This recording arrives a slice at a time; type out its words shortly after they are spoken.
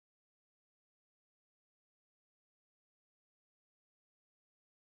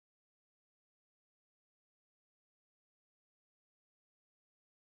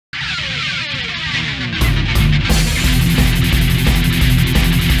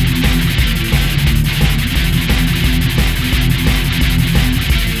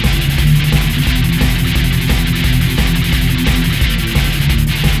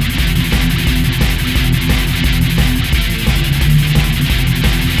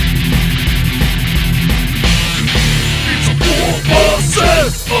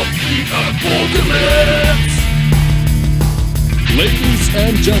ApORKalypse! Ladies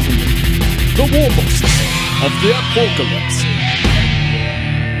and gentlemen, the Warbosses of the ApORKalypse.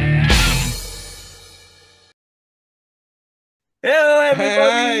 Hello,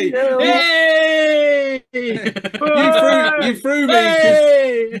 everybody! Hey! Hey! You threw me.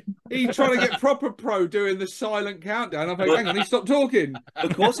 Hey! He's trying to get proper pro doing the silent countdown. I'm like, hang on, he stopped talking.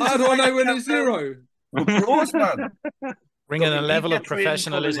 Of course, How do I know when it's zero? Of course, man. Bringing Look, a he level of gets ready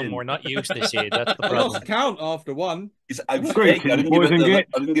professionalism coming in. we're not used to, Sid. That's the I problem. lost count after one. I'm Great, fake. I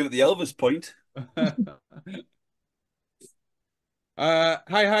didn't give it the Elvis point.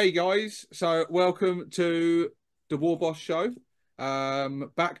 Hey guys. So welcome to the Warboss show.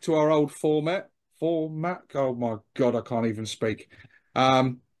 Back to our old format. Oh my God, I can't even speak.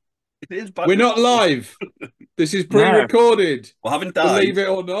 It is back We're to not normal. live. This is pre-recorded. We haven't died. Believe it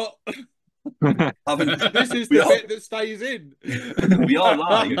or not. This is the bit that stays in. We are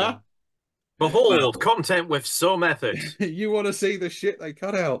live. Behold, content with so method. You want to see the shit they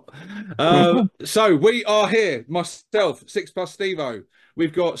cut out. So we are here. Myself, 6+ Stevo.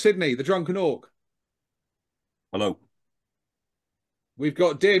 We've got Sydney, the Drunken Ork. Hello. We've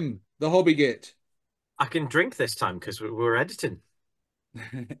got Dim, the Hobby Git. I can drink this time because we're editing.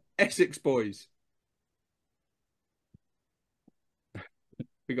 Essex Boys.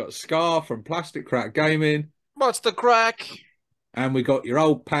 We got Scar from Plastic Crack Gaming. What's the crack? And we got your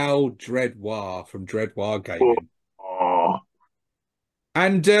old pal Dreadwar from Dreadwar Gaming. Oh.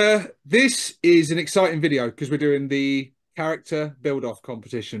 And this is an exciting video because we're doing the character build-off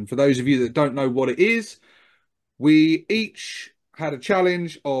competition. For those of you that don't know what it is, we each had a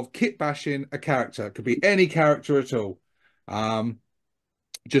challenge of kit bashing a character. It could be any character at all.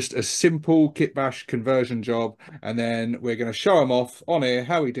 Just a simple kit bash conversion job. And then we're going to show them off on here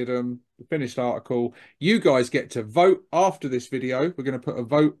how we did them. The finished article. You guys get to vote after this video. We're going to put a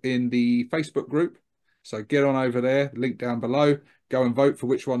vote in the Facebook group. So get on over there, link down below. Go and vote for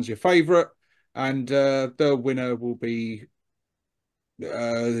which one's your favourite. And the winner will be...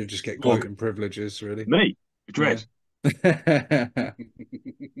 they just get voting privileges, really. Me? Dread. Yeah.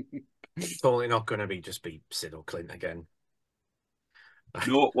 Totally not going to be Sid or Clint again.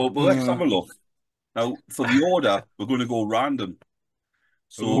 No, well, let's have a look. Now, for the order, we're going to go random.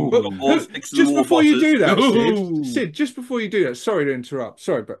 So, we've got all 6 of the Just before you do that, Ooh. Sid, just before you do that, sorry to interrupt.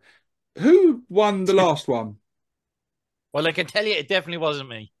 Sorry, but who won the last one? Well, I can tell you it definitely wasn't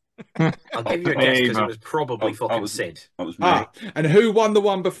me. I'll give you a guess because it was probably fucking Sid. That was me. And who won the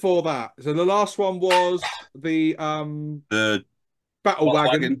one before that? So the last one was the Battle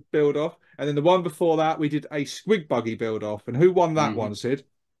Wagon build off, and then the one before that we did a Squig Buggy build off. And who won that one, Sid?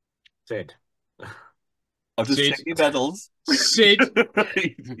 Sid. I've just checked your medals. Sid.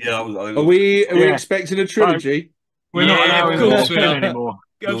 Yeah, Are we expecting a trilogy? We're not allowing course to anymore.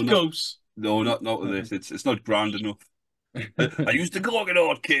 Of course. No, not with this. It's not grand enough. I used to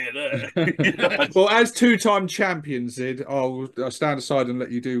Gorgonaut kid. Well, as 2-time champion, Sid, I'll stand aside and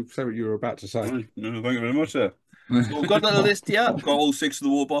let you say what you were about to say. No, thank you very much, sir. So we've got a little list here. We've got all 6 of the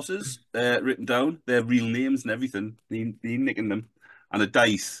Warbosses written down, their real names and everything. They nicking them. And a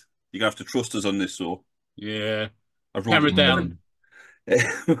dice. You're going to have to trust us on this, so. Yeah. I've Camera down.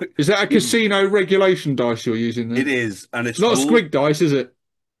 Is that a casino regulation dice you're using there? It is. And it's not a Squig dice, is it?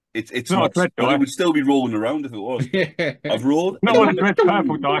 It's not a dread but die. it would still be rolling around if it was. Yeah. I've rolled. Not one of the red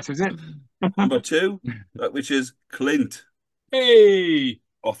purple dice, is it? Number 2, which is Clint. Hey!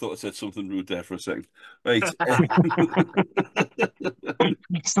 I thought I said something rude there for a second. Right.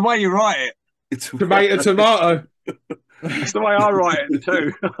 It's the way you write it. It's Tomato. It's the way I write it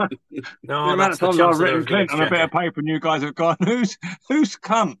too. No, The amount of times I've written Clint on a bit of paper and you guys have gone, who's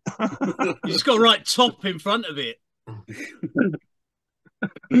cunt? You just got to write top in front of it.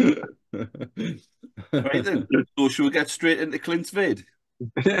 Right then. So should we get straight into Clint's vid?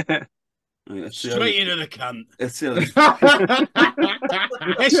 Right, Straight into the cunt. Let's see. Let's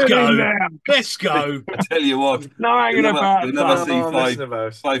go. Let's go. I tell you what. No hanging about. You'll never see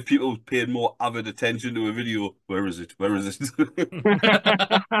five people paying more avid attention to a video. Where is it? Where is it?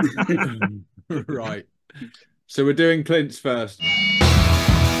 Right. So we're doing Clint's first.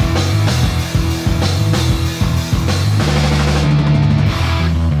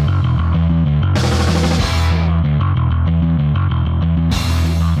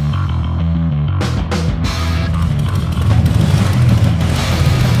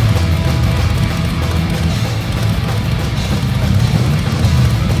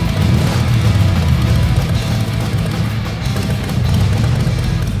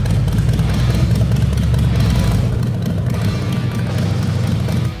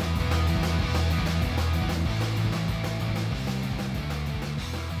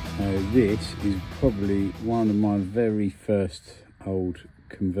 this is probably one of my very first old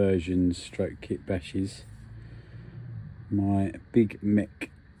conversions stroke kit bashes. My big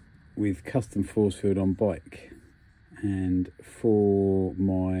mech with custom force field on bike, and for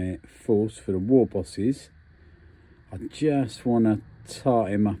my force for the Warbosses I just want to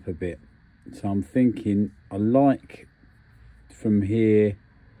tart him up a bit. So I'm thinking I like from here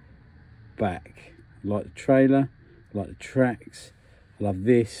back, I like the trailer, I like the tracks, I love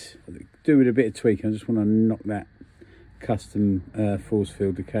this. I do with a bit of tweaking. I just want to knock that custom force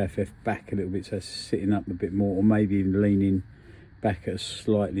field, the KFF, back a little bit so it's sitting up a bit more, or maybe even leaning back at a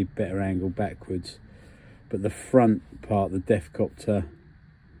slightly better angle backwards. But the front part, the Deathcopter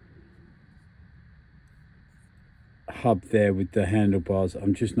hub there with the handlebars,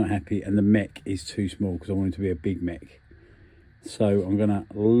 I'm just not happy, and the mech is too small because I want it to be a big mech. So I'm gonna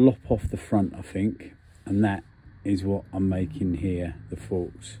lop off the front, I think, and that is what I'm making here, the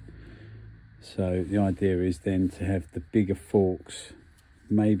forks. So the idea is then to have the bigger forks,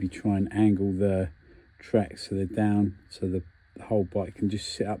 maybe try and angle the tracks so they're down, so the whole bike can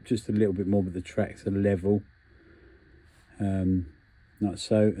just sit up just a little bit more, but the tracks are level, like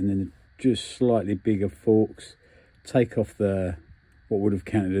so. And then just slightly bigger forks, take off the what would have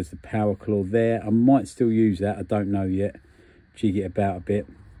counted as the power claw there. I might still use that, I don't know yet, jig it about a bit.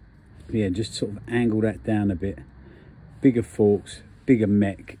 But yeah, just sort of angle that down a bit, bigger forks, bigger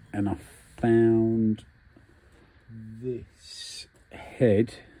mech. And I found this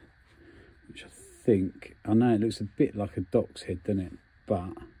head, which I think, I know it looks a bit like a Doc's head, doesn't it?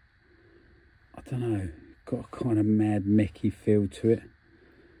 But I don't know, got a kind of mad mechy feel to it.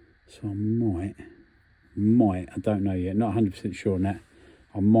 So I might, I don't know yet, not 100% sure on that.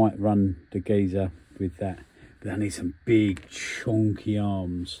 I might run the geezer with that, but I need some big chunky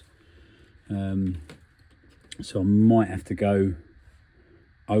arms. So I might have to go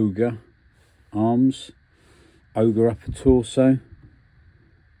ogre arms, ogre upper torso,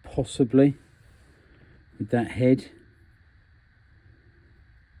 possibly with that head.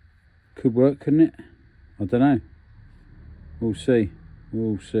 Could work, couldn't it? I don't know, we'll see.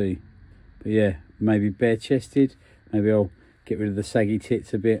 But yeah, maybe bare chested, maybe I'll get rid of the saggy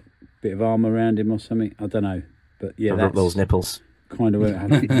tits a bit of armour around him or something, I don't know. But yeah, that's those nipples kind of where I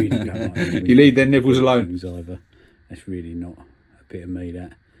really don't like them. You leave their nipples alone. Either. That's really not a bit of me,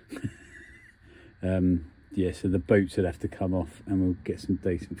 that. Yeah, so the boots would have to come off and we'll get some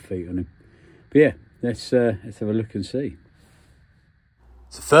decent feet on him. But yeah, let's have a look and see.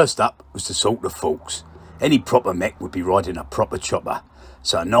 So first up was to sort the forks. Any proper mech would be riding a proper chopper,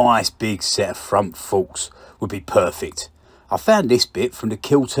 so a nice big set of front forks would be perfect. I found this bit from the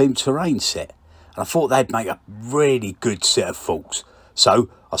Kill Team terrain set, and I thought they'd make a really good set of forks. So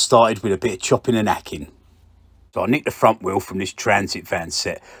I started with a bit of chopping and hacking. So I nicked the front wheel from this transit van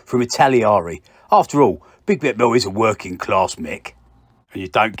set from Italiari. After all, Big Bet Mill is a working class mech, and you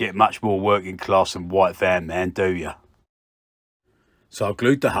don't get much more working class than White Van Man, do you? So I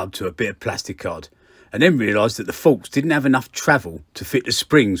glued the hub to a bit of plastic card, and then realised that the forks didn't have enough travel to fit the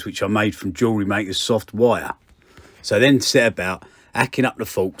springs which I made from Jewellery Maker's soft wire. So I then set about hacking up the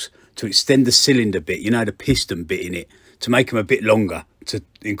forks to extend the cylinder bit, you know, the piston bit in it, to make them a bit longer, to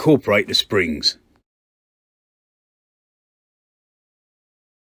incorporate the springs.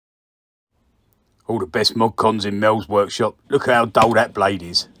 All the best mod cons in Mel's workshop. Look how dull that blade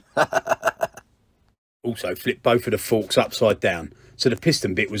is. Also flip both of the forks upside down, so the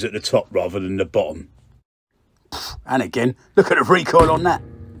piston bit was at the top rather than the bottom. And again, look at the recoil on that.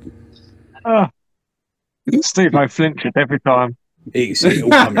 Steve, I flinch it every time. You can see it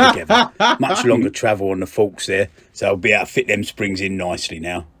all coming together. Much longer travel on the forks there, so I'll be able to fit them springs in nicely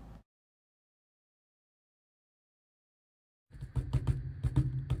now.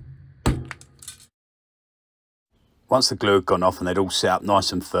 Once the glue had gone off and they'd all set up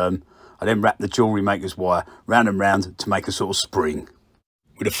nice and firm, I then wrapped the Jewellery Maker's wire round and round to make a sort of spring.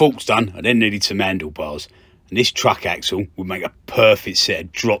 With the forks done, I then needed some handlebars, and this truck axle would make a perfect set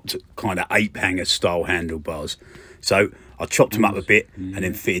of dropped kind of ape hanger style handlebars. So I chopped them up a bit and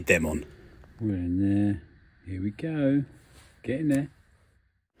then fitted them on. We're in there. Here we go. Get in there.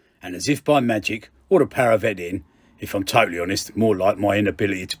 And as if by magic, or the power of editing, if I'm totally honest, more like my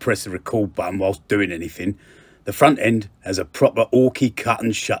inability to press the record button whilst doing anything, the front end has a proper Orky cut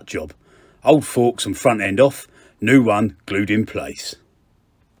and shut job. Old forks and front end off, new one glued in place.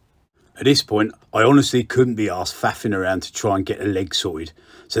 At this point, I honestly couldn't be arsed faffing around to try and get a leg sorted,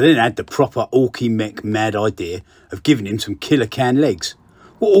 so then I had the proper Orky mech mad idea of giving him some killer can legs.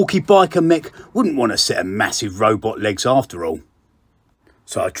 What Orky biker mech wouldn't want a set of massive robot legs after all?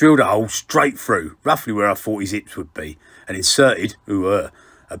 So I drilled a hole straight through, roughly where I thought his hips would be, and inserted, a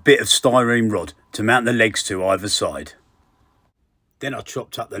a bit of styrene rod to mount the legs to either side. Then I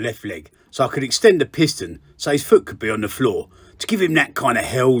chopped up the left leg so I could extend the piston so his foot could be on the floor to give him that kind of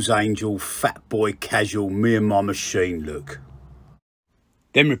Hell's Angel, fat boy, casual, me and my machine look.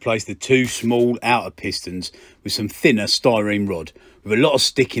 Then replaced the two small outer pistons with some thinner styrene rod. With a lot of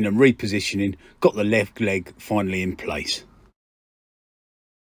sticking and repositioning, got the left leg finally in place.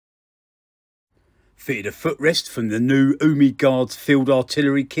 Fitted a footrest from the new Umi Guards field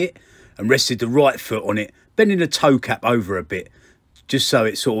artillery kit and rested the right foot on it, bending the toe cap over a bit, just so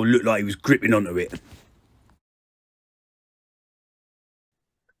it sort of looked like he was gripping onto it.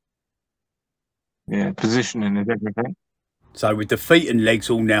 Yeah, positioning is everything. So with the feet and legs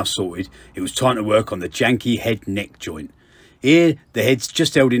all now sorted, it was time to work on the janky head neck joint. Here, the head's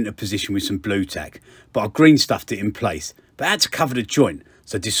just held into position with some blue tack, but I green stuffed it in place, but had to cover the joint,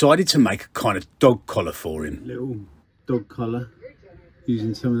 so decided to make a kind of dog collar for him. Little dog collar,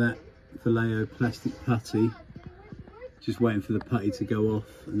 using some of that Vallejo plastic putty. Just waiting for the putty to go off,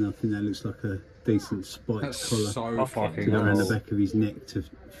 and I think that looks like a decent spike collar so fucking to go around cool. the back of his neck to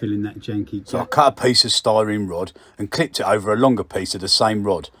fill in that janky gap. So I cut a piece of styrene rod and clipped it over a longer piece of the same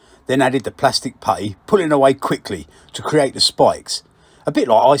rod, then added the plastic putty, pulling away quickly to create the spikes. A bit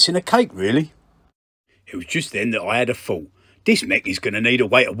like icing a cake, really. It was just then that I had a thought. This mech is going to need a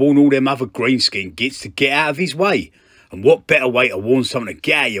way to warn all them other greenskin gits to get out of his way. And what better way to warn someone to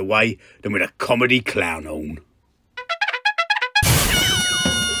get out of your way than with a comedy clown horn.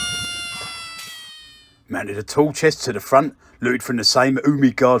 Mounted a tool chest to the front, looted from the same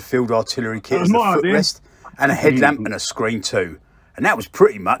Umi Guard field artillery kit as the footrest, and a headlamp and a screen too. And that was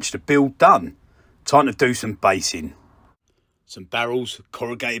pretty much the build done. Time to do some basing. Some barrels,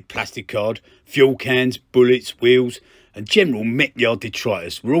 corrugated plastic card, fuel cans, bullets, wheels, and general mech yard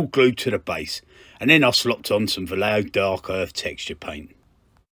detritus were all glued to the base. And then I slopped on some Vallejo dark earth texture paint.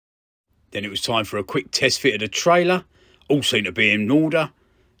 Then it was time for a quick test fit of the trailer. All seemed to be in order.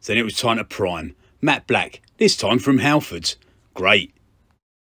 Then it was time to prime. Matte black, this time from Halfords. Great.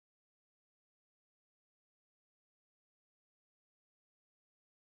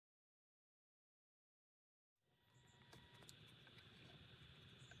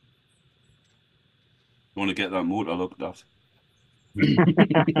 You want to get that motor looked at? With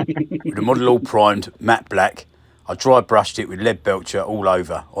the model all primed, matte black, I dry brushed it with lead belcher all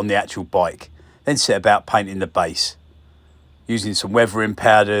over on the actual bike, then set about painting the base. Using some weathering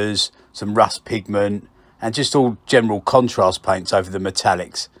powders, some rust pigment, and just all general contrast paints over the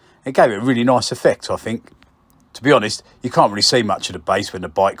metallics. It gave it a really nice effect, I think. To be honest, you can't really see much of the base when the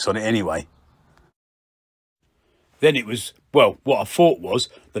bike's on it anyway. Then it was, well, what I thought was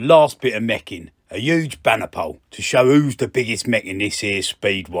the last bit of meching. A huge banner pole to show who's the biggest mech in this here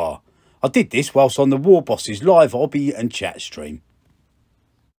speed war. I did this whilst on the Warbosses live hobby and chat stream.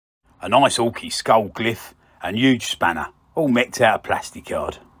 A nice orky skull glyph and huge spanner, all mech'd out of plastic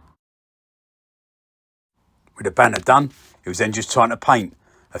card. With the banner done, it was then just time to paint.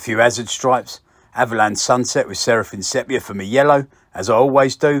 A few hazard stripes, Avalanche Sunset with Seraphim Sepia for me yellow, as I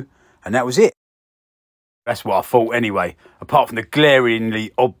always do, and that was it. That's what I thought anyway, apart from the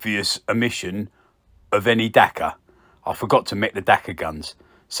glaringly obvious omission of any Dakar. I forgot to mech the Dakar guns,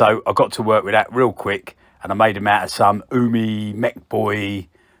 so I got to work with that real quick, and I made them out of some Umi Mech Boy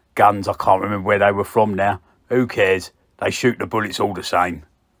guns. I can't remember where they were from now. Who cares? They shoot the bullets all the same.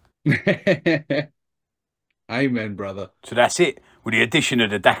 Amen, brother. So that's it. With the addition of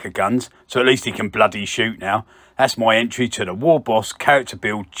the Dakar guns, so at least he can bloody shoot now. That's my entry to the Warboss Character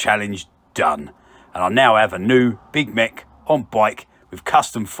Build Challenge done. And I now have a new big mech on bike with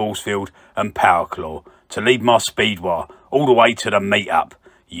custom force field and power claw to lead my speed war all the way to the meet-up.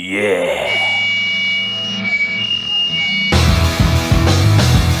 Yeah!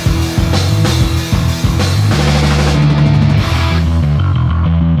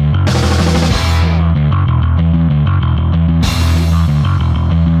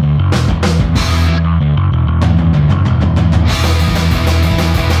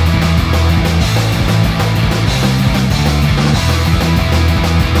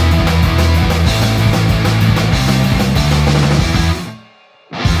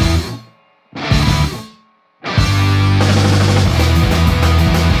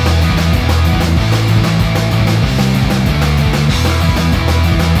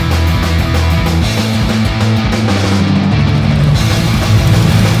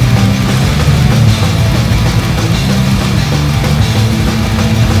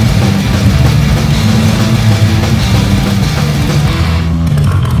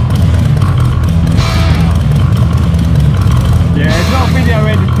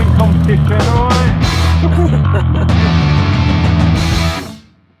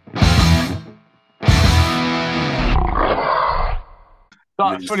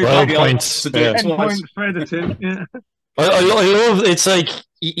 That's fully 12 paid. points. To do it 10 twice. points for editing. Yeah. I love it's like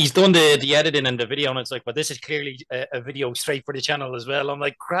he's done the editing and the video, and it's like, but this is clearly a video straight for the channel as well. I'm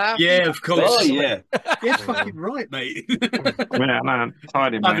like, crap. Yeah, of course. Oh, yeah. Yeah, fucking right, mate. Yeah, man.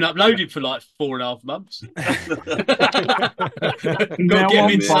 Tidy, I haven't mate. uploaded for like 4.5 months. Got Now to get him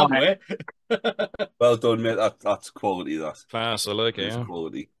one in bite. somewhere. Well done, mate. That's quality, that. Class, I like it. That's yeah.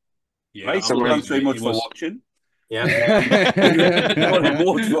 Quality. Yeah, Right, so thanks very much for watching. Yeah.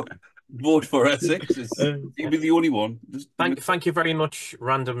 Vote for Essex. You'll be the only one. Thank you very much,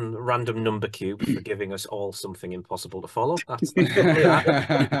 random number cube, for giving us all something impossible to follow. That's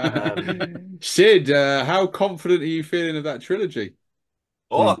Sid, how confident are you feeling of that trilogy?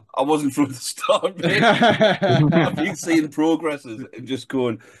 Oh, I wasn't from the start, mate. I've been seeing progresses and just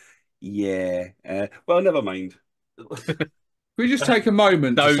going, yeah. Well, never mind. Can we just take a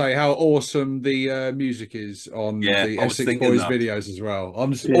moment to say how awesome the music is on the Essex Boys videos as well?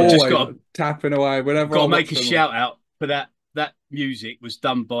 I'm just always tapping away whenever Got to make a shout out for that. That music was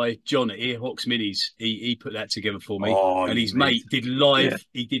done by John at Earhawks Minis. He put that together for me, and his mate did live. Yeah.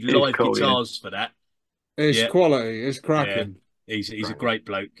 He did live guitars for that. It's quality. It's cracking. Yeah. He's a great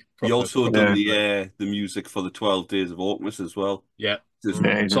bloke. He also done the music for the 12 Days of Orkmas as well. Yeah, just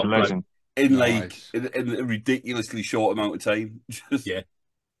he's a legend. In like in a ridiculously short amount of time. Yeah.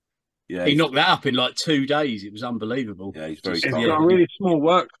 He knocked that up in like 2 days. It was unbelievable. Yeah, he's very. He's got a really small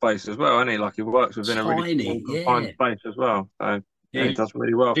workspace as well, hasn't he? Like he works within a really small confined space as well. So he does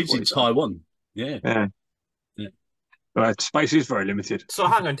really well. Lives in Taiwan. Yeah. But space is very limited. So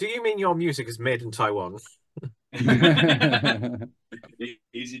hang on, do you mean your music is made in Taiwan? It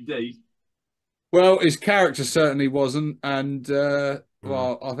is indeed. Well, his character certainly wasn't, and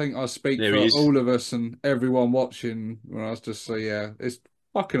well, I think I speak for all of us and everyone watching when I was just say, it's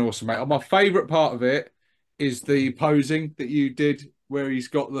fucking awesome, mate. My favourite part of it is the posing that you did, where he's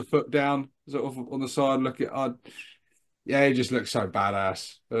got the foot down, sort of on the side. He just looks so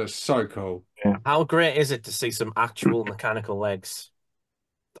badass. It's so cool. Yeah. How great is it to see some actual mechanical legs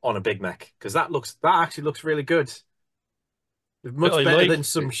on a Big Mac? Because that actually looks really good. Much better than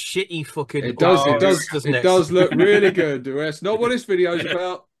some shitty fucking. It does. It does look really good. That's not what this video's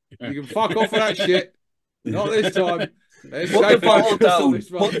about. You can fuck off with that shit. Not this time. Let's put the bottle down.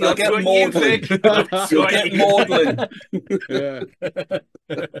 Get maudlin. Yeah.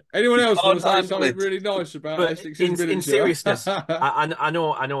 Anyone else want to say something really nice about Essex's village? In seriousness, I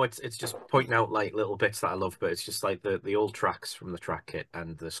know it's just pointing out like little bits that I love, but it's just like the old tracks from the track kit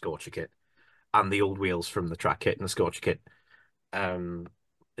and the Scorcher kit, and the old wheels from the track kit and the Scorcher kit.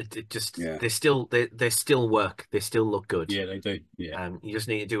 They still work. They still look good. Yeah, they do. Yeah. You just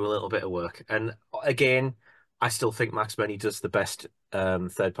need to do a little bit of work. And again, I still think Max Benny does the best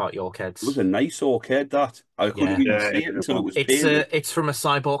third-party Ork heads. It was a nice Ork head, that. I couldn't even see it until it was painted. It's from a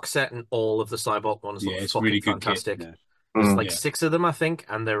Cyborg set, and all of the Cyborg ones look fucking really fantastic. There's like 6 of them, I think,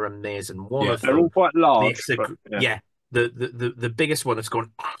 and they're amazing. One of them, they're all quite large. The biggest one that's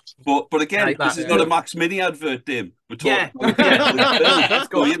going. But again, like this is not a Max Mini advert, Dim. We're talking let's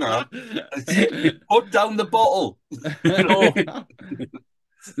go, you know. Put down the bottle.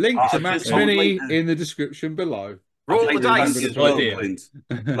 Link to Max Mini in the description below. Roll the dice.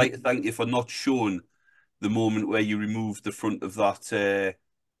 I'd like to thank you for not showing the moment where you removed the front of that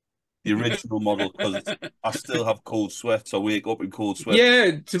the original model, because I still have cold sweats. I wake up in cold sweats.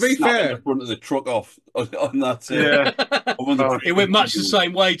 Yeah, to be fair, the front of the truck off on that. It went much the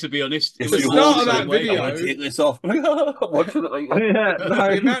same way, to be honest. The start of that video. Take this off. The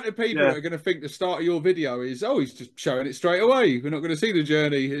amount of people that are going to think the start of your video is, he's just showing it straight away. We're not going to see the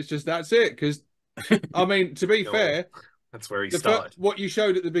journey. It's just that's it. Because, I mean, to be fair, that's where he started. What you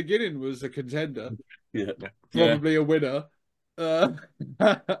showed at the beginning was a contender. Yeah, probably a winner.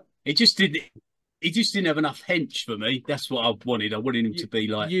 He just didn't have enough hench for me. That's what I wanted. I wanted him to be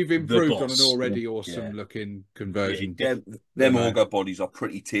like. You've improved on an already awesome looking conversion. Them auger bodies are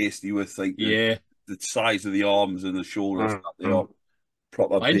pretty tasty with like the size of the arms and the shoulders. They are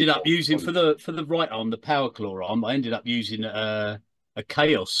proper. I ended up using for the right arm, the Power Claw arm. I ended up using a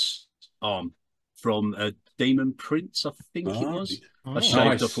Chaos arm from a Demon Prince, I think it was. I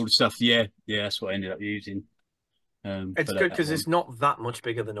shaved off all the stuff. Yeah, that's what I ended up using. It's good because it's not that much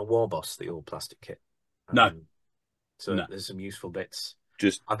bigger than a Warboss, the old plastic kit. So there's some useful bits.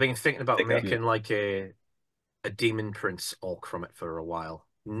 I've been thinking about making like a Demon Prince Ork from it for a while.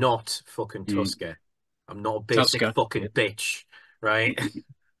 Not fucking Tusker. I'm not a basic fucking bitch, right?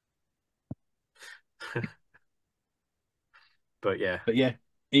 But yeah.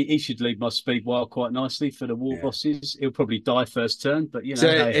 He should lead my speed wild quite nicely for the Warbosses. He'll probably die first turn, but you know.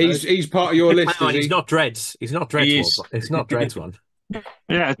 So he's part of your list. He's not Dreads. He's not Dreads. It's not Dreads one.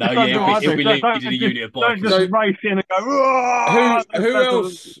 Yeah, no, yeah, he'll be leading a unit of bikers. Don't just race in and go.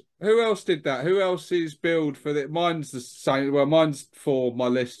 Who else did that? Who else's build for the? Mine's the same. Well, mine's for my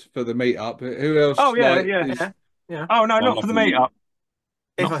list for the meetup. Who else? Oh yeah. Oh no, not for the meetup.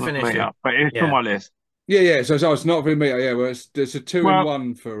 If I finish it, but it's on my list. Yeah. So it's not for the meetup. Yeah, well, it's a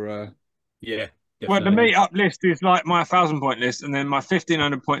 2-in-1 for. Yeah. Definitely. Well, the meetup list is like my 1,000-point list, and then my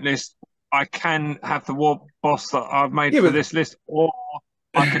 1,500-point list. I can have the war boss that I've made for this list, or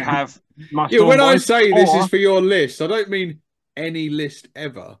I could have my. When I say this is for your list, I don't mean any list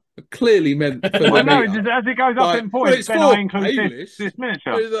ever. I clearly meant for the meetup. As it goes up in points, then I include this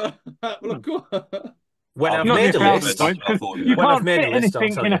miniature. When I've made a list, you can't fit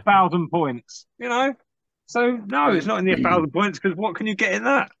anything in 1,000 points, you know. So no, it's not in the 1,000 points because what can you get in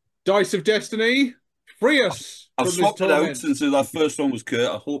that? Dice of Destiny, free us. I've swapped it out since that first one was Kurt.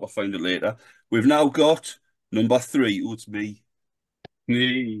 I hope I find it later. We've now got number 3. Oh, it's me.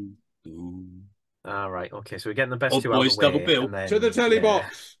 All right. Okay. So we're getting the best Old two out boys, of the way. double bill. Then, to the telly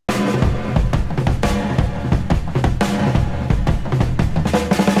box.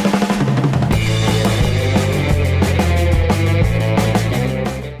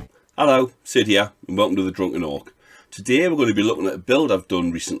 Hello, Sid here, and welcome to the Drunken Ork. Today we're going to be looking at a build I've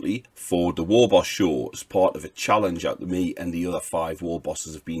done recently for the Warboss show as part of a challenge that me and the other 5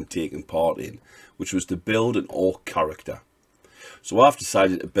 Warbosses have been taking part in, which was to build an Ork character. So I've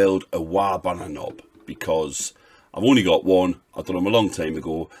decided to build a Warbanner knob because I've only got one, I done him a long time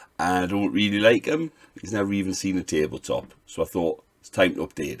ago, and I don't really like him. He's never even seen a tabletop, so I thought it's time to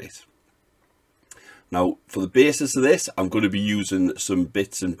update it. Now, for the basis of this, I'm going to be using some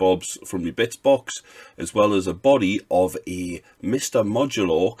bits and bobs from my bits box, as well as a body of a Mr.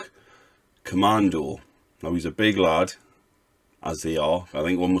 Modulark Commando. Now, he's a big lad, as they are. I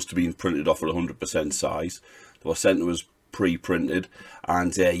think one must have been printed off at 100% size. They were sent to us pre-printed,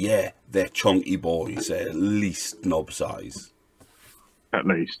 and yeah, they're chunky boys, at least knob size. At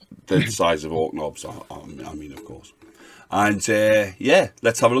least. The size of Ork knobs, I mean, of course. And yeah,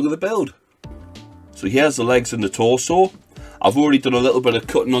 let's have a look at the build. So here's the legs and the torso. I've already done a little bit of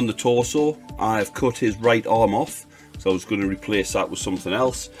cutting on the torso. I've cut his right arm off, so I was going to replace that with something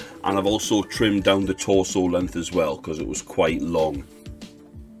else. And I've also trimmed down the torso length as well, because it was quite long.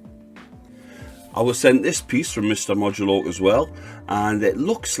 I was sent this piece from Mr. Modulark as well, and it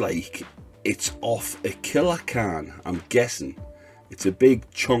looks like it's off a killer can, I'm guessing. It's a big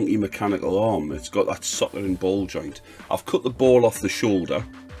chunky mechanical arm. It's got that soldering ball joint. I've cut the ball off the shoulder,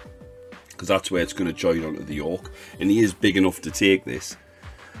 because that's where it's going to join onto the Ork, and he is big enough to take this.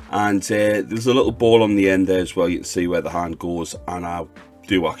 And there's a little ball on the end there as well. You can see where the hand goes, and I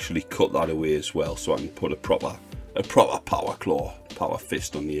do actually cut that away as well, so I can put a proper power claw, power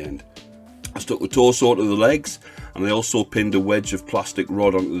fist on the end. I stuck the torso to the legs, and I also pinned a wedge of plastic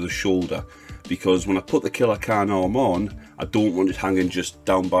rod onto the shoulder, because when I put the killer can arm on, I don't want it hanging just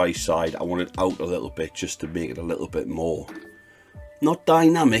down by his side. I want it out a little bit, just to make it a little bit more, not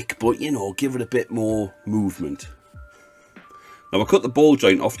dynamic, but you know, give it a bit more movement. Now I cut the ball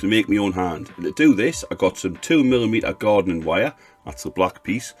joint off to make my own hand, and to do this I got some 2mm gardening wire, that's the black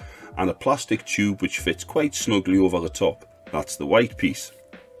piece, and a plastic tube which fits quite snugly over the top, that's the white piece.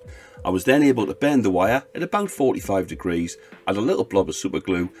 I was then able to bend the wire at about 45 degrees, add a little blob of super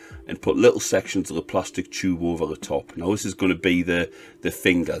glue, and put little sections of the plastic tube over the top. Now this is going to be the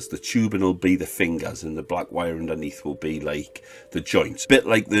fingers. The tubing will be the fingers, and the black wire underneath will be like the joints. A bit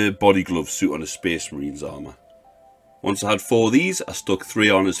like the body glove suit on a Space Marine's armour. Once I had 4 of these, I stuck 3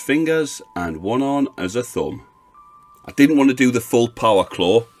 on as fingers and 1 on as a thumb. I didn't want to do the full power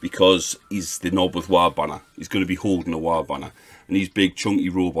claw because he's the knob with Warbanner. He's going to be holding a Warbanner. And these big chunky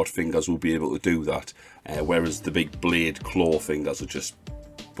robot fingers will be able to do that, whereas the big blade claw fingers are just,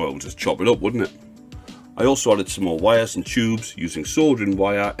 well, just chop it up, wouldn't it? I also added some more wires and tubes using soldering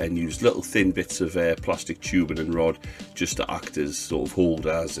wire, and used little thin bits of plastic tubing and rod just to act as sort of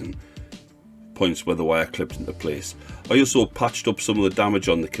holders and points where the wire clipped into place. I also patched up some of the damage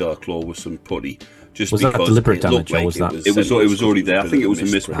on the killer claw with some putty. Just was because that deliberate it damage, like or was that? It was already there. I think it was a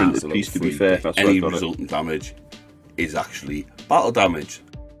misprinted piece, to be fair. Any resultant damage is actually battle damage.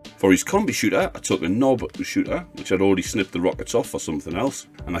 For his combi shooter, I took a knob shooter, which I'd already snipped the rockets off for something else,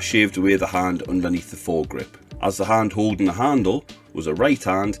 and I shaved away the hand underneath the foregrip. As the hand holding the handle was a right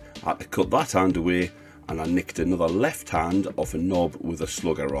hand, I had to cut that hand away, and I nicked another left hand off a knob with a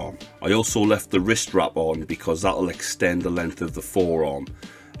slugger arm. I also left the wrist wrap on because that'll extend the length of the forearm,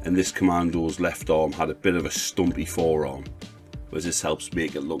 and this commando's left arm had a bit of a stumpy forearm, whereas this helps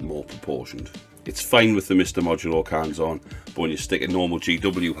make it look more proportioned. It's fine with the Mr. Modulark hands on, but when you stick a normal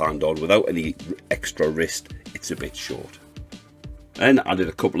GW hand on without any extra wrist, it's a bit short. Then added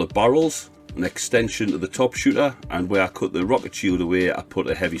a couple of barrels, an extension to the top shooter, and where I cut the rocket shield away I put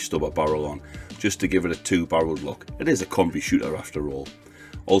a heavy stubber barrel on, just to give it a 2-barreled look. It is a combi shooter after all.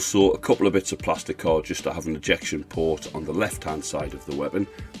 Also a couple of bits of plastic card just to have an ejection port on the left hand side of the weapon,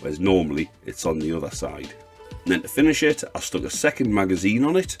 whereas normally it's on the other side. And then to finish it, I stuck a second magazine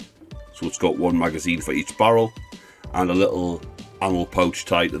on it, so it's got 1 magazine for each barrel, and a little ammo pouch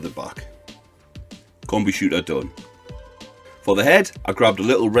tied to the back. Combi shooter done. For the head, I grabbed a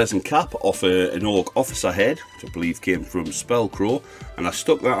little resin cap off an Ork officer head, which I believe came from Spellcrow, and I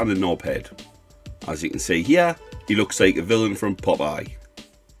stuck that on the knob head. As you can see here, he looks like a villain from Popeye.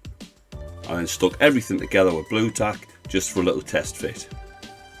 I then stuck everything together with blue tack just for a little test fit.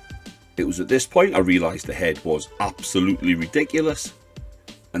 It was at this point I realised the head was absolutely ridiculous,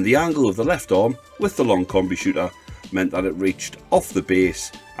 and the angle of the left arm with the long combi shooter meant that it reached off the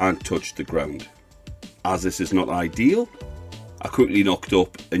base and touched the ground. As this is not ideal, I quickly knocked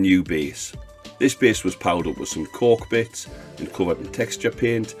up a new base. This base was powered up with some cork bits and covered in texture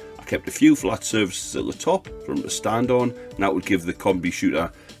paint. I kept a few flat surfaces at the top for him to stand on, and that would give the combi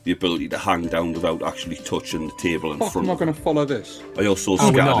shooter the ability to hang down without actually touching the table in front. I'm not going to follow this. I also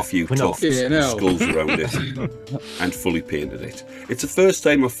scattered a few tufts and skulls around it and fully painted it. It's the first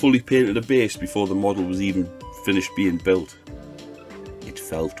time I've fully painted a base before the model was even finished being built. It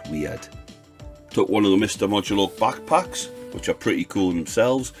felt weird. Took one of the Mr. Modulo backpacks, which are pretty cool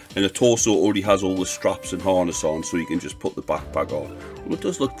themselves, and the torso already has all the straps and harness on, so you can just put the backpack on. Well, it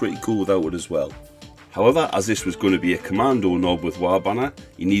does look pretty cool without it as well. However, as this was going to be a commando knob with War Banner,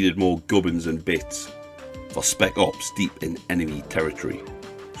 you needed more gubbins and bits for spec ops deep in enemy territory.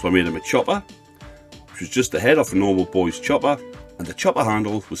 So I made him a chopper, which was just the head off a normal boy's chopper, and the chopper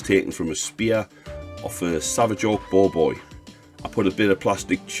handle was taken from a spear off a Savage Ork boar boy. I put a bit of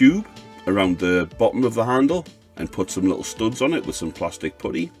plastic tube around the bottom of the handle and put some little studs on it with some plastic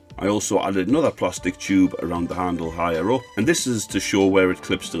putty. I also added another plastic tube around the handle higher up, and this is to show where it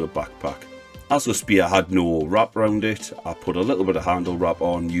clips to the backpack. As the spear had no wrap around it, I put a little bit of handle wrap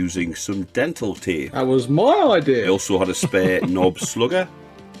on using some dental tape. That was my idea. I also had a spare knob slugger,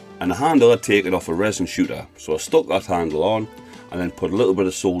 and the handle I'd taken off a resin shooter, so I stuck that handle on and then put a little bit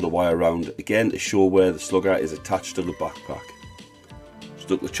of solder wire around again to show where the slugger is attached to the backpack.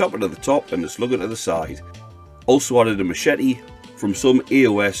 Stuck the chopper to the top and the slugger to the side. Also added a machete from some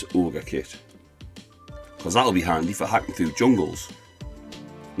AOS ogre kit, because that'll be handy for hacking through jungles.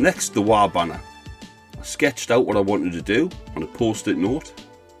 Next, the War Banner. I sketched out what I wanted to do on a post-it note,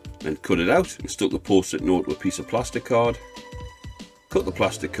 then cut it out and stuck the post-it note to a piece of plastic card, cut the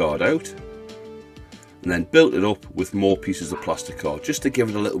plastic card out, and then built it up with more pieces of plastic card just to give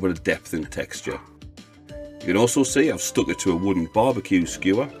it a little bit of depth and texture. You can also see I've stuck it to a wooden barbecue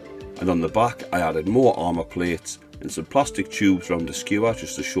skewer, and on the back I added more armour plates and some plastic tubes around the skewer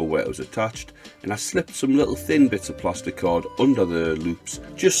just to show where it was attached, and I slipped some little thin bits of plastic card under the loops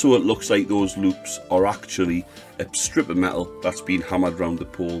just so it looks like those loops are actually a strip of metal that's been hammered around the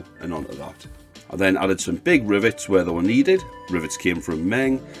pole and onto that. I then added some big rivets where they were needed. Rivets came from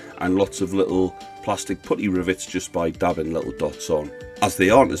Meng, and lots of little plastic putty rivets just by dabbing little dots on. As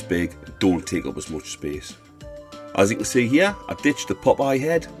they aren't as big, don't take up as much space. As you can see here, I ditched the Popeye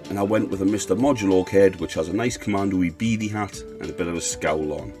head and I went with a Mr. Modulo head, which has a nice commando-y beady hat and a bit of a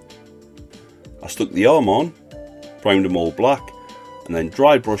scowl on. I stuck the arm on, primed them all black, and then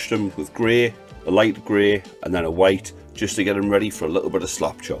dry brushed them with grey, a light grey and then a white, just to get them ready for a little bit of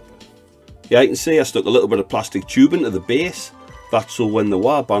slap chop. Yeah, you can see I stuck a little bit of plastic tube into the base. That's so when the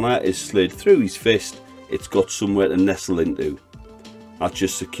War Banner is slid through his fist, it's got somewhere to nestle into. That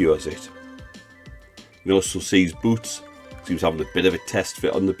just secures it. You can also see his boots, seems having a bit of a test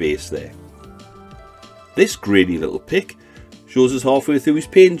fit on the base there. This grainy little pic shows us halfway through his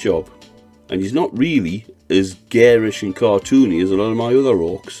paint job, and he's not really as garish and cartoony as a lot of my other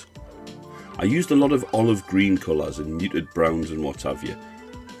orcs. I used a lot of olive green colours and muted browns and what have you.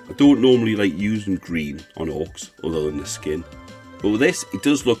 I don't normally like using green on orcs other than the skin, but with this it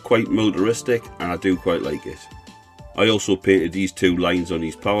does look quite militaristic and I do quite like it. I also painted these two lines on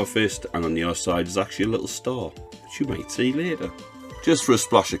his power fist, and on the other side is actually a little star, which you might see later. Just for a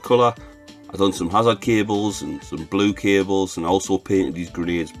splash of colour, I've done some hazard cables and some blue cables, and also painted these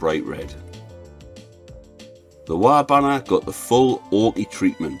grenades bright red. The War Banner got the full orky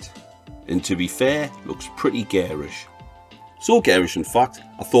treatment, and to be fair, looks pretty garish. So garish in fact,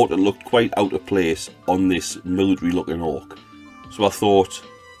 I thought it looked quite out of place on this military looking orc. So I thought,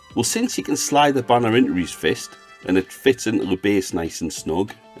 well, since you can slide the banner into his fist, and it fits into the base nice and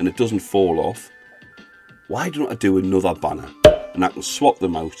snug and it doesn't fall off, why don't I do another banner and I can swap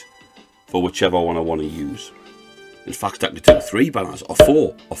them out for whichever one I want to use. In fact, I could do 3 banners, or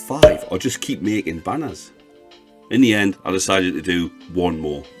 4, or 5, or just keep making banners. In the end, I decided to do 1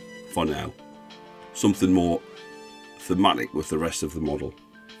 more for now. Something more thematic with the rest of the model.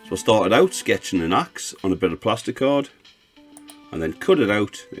 So I started out sketching an axe on a bit of plastic card, and then cut it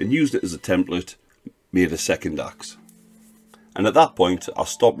out and used it as a template, made a second axe. And at that point, I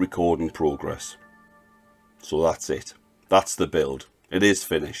stopped recording progress. So that's it. That's the build. It is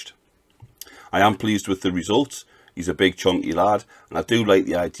finished. I am pleased with the results. He's a big chunky lad, and I do like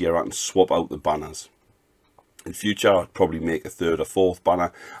the idea I can swap out the banners. In future, I'd probably make a 3rd or 4th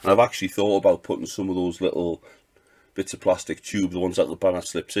banner, and I've actually thought about putting some of those little bits of plastic tube, the ones that the banner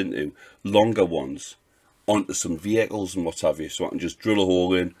slips into, longer ones, onto some vehicles and what have you, so I can just drill a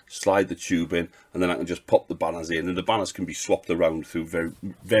hole in, slide the tube in, and then I can just pop the banners in, and the banners can be swapped around through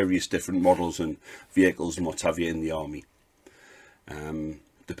various different models and vehicles and what have you in the army,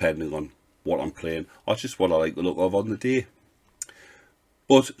 depending on what I'm playing, or just what I like the look of on the day.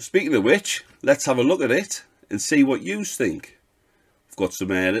 But speaking of which, let's have a look at it and see what you think. I've got some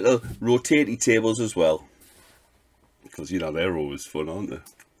little rotating tables as well, because you know they're always fun, aren't they?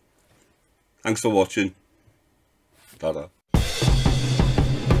 Thanks for watching. Ta-da.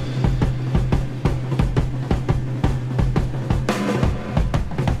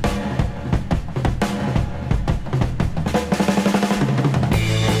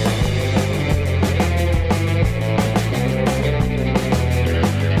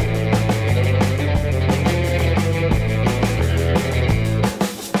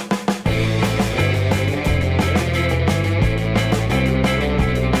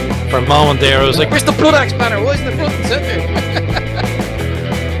 For a moment there, I was like, where's the blood axe banner? Why isn't the front and centre?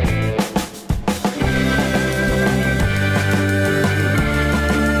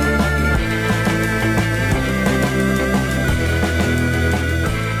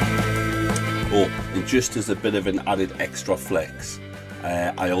 Oh, and just as a bit of an added extra flex,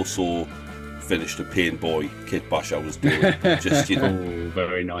 I also finished a Paint Boy Kitbash I was doing. Just, you know, oh,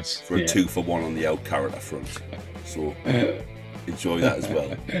 very nice. For a 2-for-1 on the out carrot front. So enjoy that as well.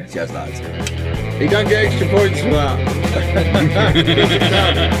 Cheers, lads. He don't get extra points for that.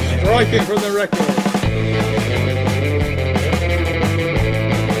 Striking from the record.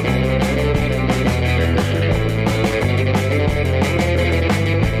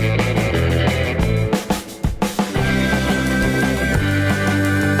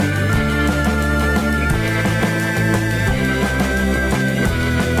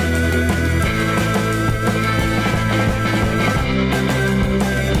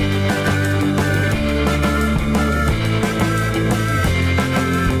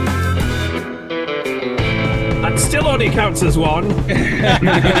 Only counts as 1.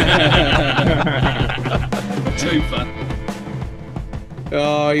 Twofer.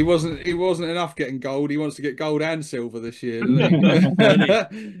 Oh, he wasn't enough getting gold. He wants to get gold and silver this year,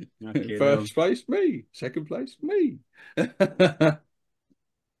 doesn't he? First place, me. Second place, me. Yeah,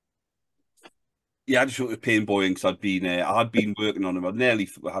 I just wanted to paint boying because I had been working on him. I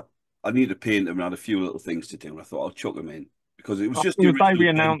needed to paint him and I had a few little things to do, and I thought I'll chuck him in. Because it was just the day we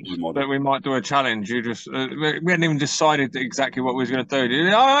announced that we might do a challenge. You just we hadn't even decided exactly what we was going to do.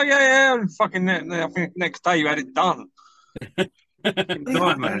 Oh yeah, and fucking I think next day you had it done.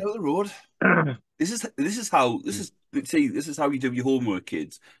 Nightmare. The road. This is how you do your homework,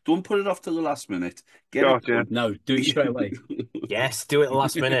 kids. Don't put it off till the last minute. No, do it straight away. Yes, do it the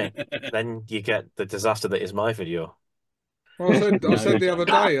last minute. Then you get the disaster that is my video. Well, I said the other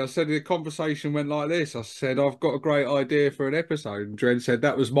day, the conversation went like this. I said, I've got a great idea for an episode. And Dren said,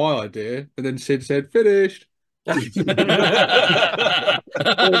 that was my idea. And then Sid said, finished. I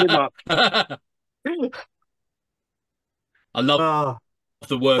love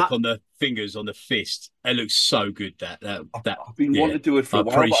the work on the fingers on the fist. It looks so good. I've been wanting to do it for a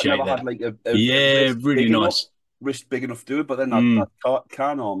while, but I never had like a really nice wrist big enough to do it. But then that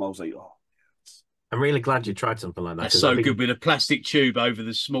can arm, I was like, oh. I'm really glad you tried something like that. That's so good with a plastic tube over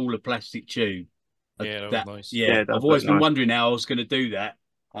the smaller plastic tube. Yeah, that was nice. Yeah, I've always been wondering how I was going to do that.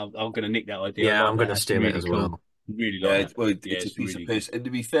 I'm going to nick that idea. Yeah, I'm going to steal it as well. Really like it's a piece of piss. And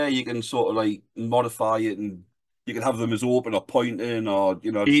to be fair, you can sort of like modify it, and you can have them as open or pointing, or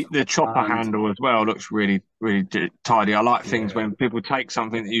you know, the chopper handle as well looks really, really tidy. I like things when people take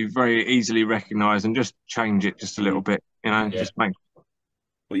something that you very easily recognise and just change it just a little bit. You know, just make.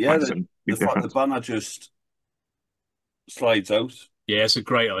 But yeah, the fact the banner just slides out. Yeah, it's a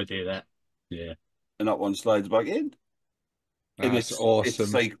great idea, that. Yeah. And that one slides back in. And it's awesome.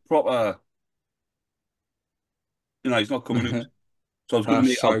 It's like proper, you know, he's not coming out. So I was going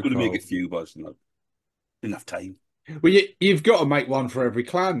to make a few, but I didn't have time. Well, you've got to make one for every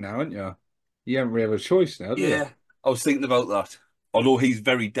clan now, haven't you? You haven't really have a choice now, do you? I was thinking about that. Although he's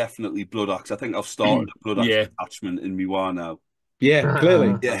very definitely Blood Axe. I think I've started a Blood Axe attachment in Miwa now. Yeah,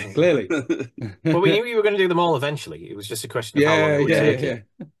 clearly. Yeah, clearly. Well, we knew you were going to do them all eventually. It was just a question of how long it would take you.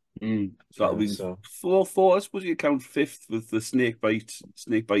 So that'll be fourth. I suppose you count fifth with the snake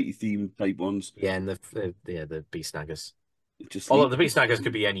bitey theme type ones. Yeah, and the beast snaggers. Although the beast snaggers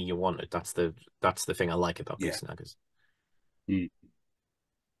could be any you wanted. That's the thing I like about beast snaggers.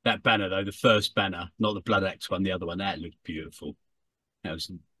 That banner though, the first banner, not the Blood Axe one, the other one, that looked beautiful. That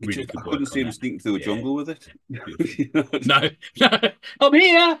was really good work. I couldn't see him sneaking through a jungle with it. No, I'm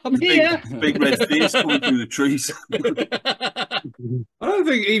here. Big red face coming through the trees. I don't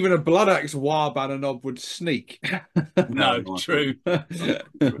think even a Blood Axe War banner knob would sneak. No, true.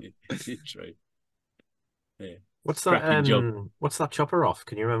 True. Yeah. What's that? What's that chopper off?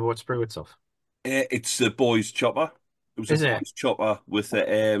 Can you remember what sprue it's off? It's the boys' chopper. It was a boys' chopper with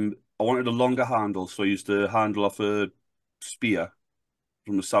I wanted a longer handle, so I used the handle off a spear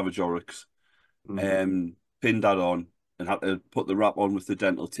from the Savage Oryx. Pinned that on and had to put the wrap on with the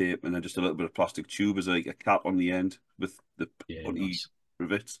dental tape, and then just a little bit of plastic tube as like a cap on the end with the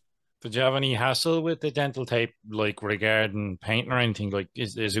rivets. Did you have any hassle with the dental tape, like regarding painting or anything? Like,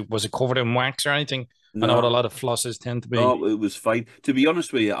 was it covered in wax or anything? No. I know what a lot of flosses tend to be. No, it was fine. To be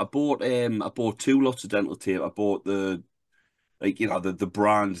honest with you, I bought 2 lots of dental tape. I bought the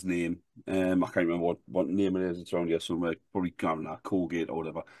brand's name. I can't remember what name it is. It's around here somewhere. Probably Colgate or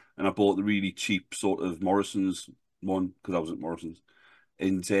whatever. And I bought the really cheap sort of Morrison's one because I was at Morrison's,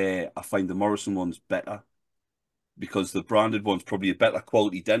 and I find the Morrison one's better because the branded one's probably a better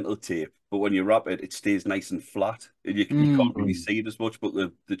quality dental tape. But when you wrap it, it stays nice and flat, and you can't really see it as much. But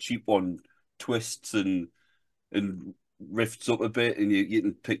the cheap one twists and rifts up a bit, and you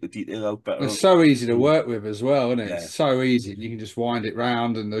can pick the detail out better. It's so easy to work with as well, isn't it? Yeah. It's so easy. You can just wind it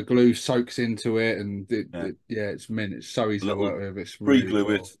round, and the glue soaks into it, and it's mint. It's so easy to work with. It's really glue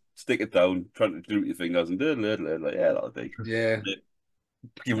it, stick it down, trying to do it with your fingers, and that'll be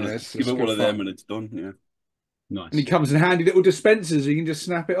give it one of them, and it's done. Yeah, nice. And he comes in handy little dispensers. You can just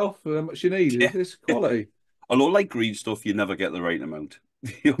snap it off for how much you need. Yeah. It's quality. Although, like green stuff, you never get the right amount.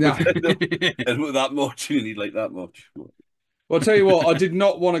 No. And with that much, you need like that much. Well, I'll tell you what, I did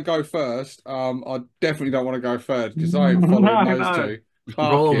not want to go first. I definitely don't want to go third because I ain't following those two.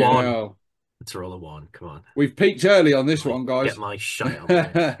 Roll a 1. Let's roll a 1. Come on. We've peaked early on this one, guys. Get my shite out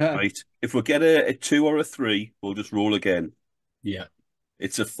there. Right. If we get a 2 or a 3, we'll just roll again. Yeah.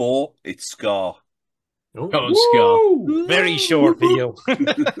 It's a 4. It's Scar. Oh, Scar. Very short video.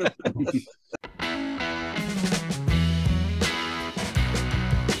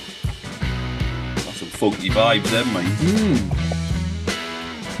 Funky vibes then, mate.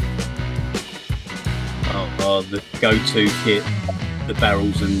 Oh, the go-to kit, the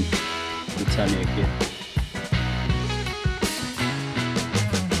barrels and the Tamiya kit.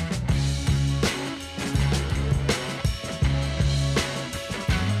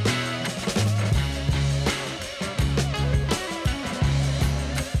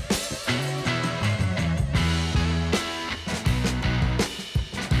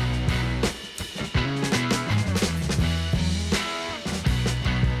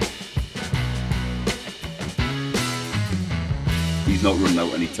 He's not running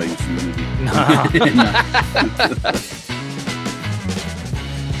out anytime soon, is he? No.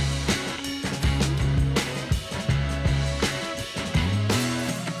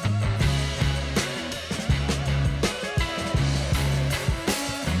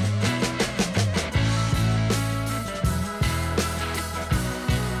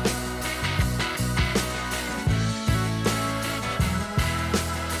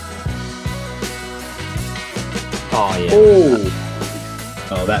 Oh, yeah.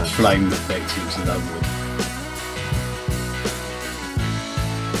 Oh, that flame effect is lovely.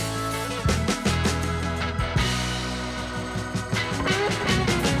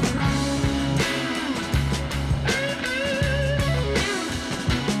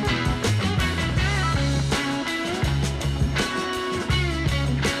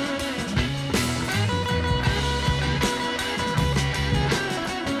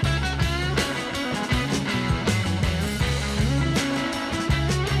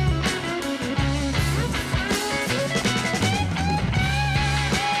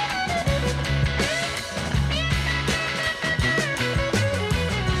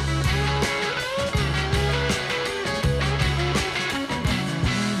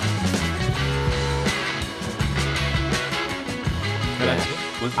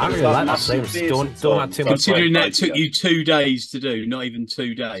 I really like that flames. Don't add too much. Considering that took you 2 days to do, not even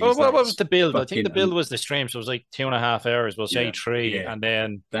 2 days. Oh, what was the build? I think the build was the stream, so it was like 2.5 hours. We'll say 3, and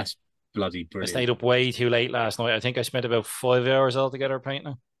then that's bloody brilliant. I stayed up way too late last night. I think I spent about 5 hours altogether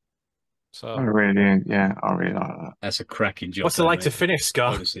painting. So I really like that. That's a cracking job. What's it like to finish,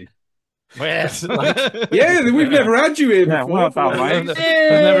 Scott? Honestly. well, Yeah, we've never had you here before. well done, mate. I've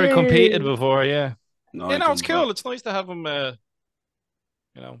never competed before. Yeah, No, yeah, no, it's cool. It's nice to have him.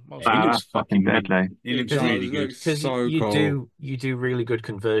 You know, He looks fucking deadly. He looks does, really it good. looks Because so you cool. do really good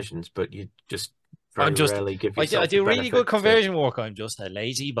conversions, but you just very I'm rarely give I yourself do the really benefit good conversion work. I'm just a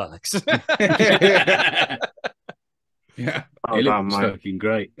lazy bollocks. Yeah. He Well done, looks mate. fucking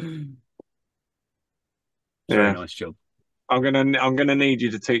great. Yeah. Very nice job. I'm gonna need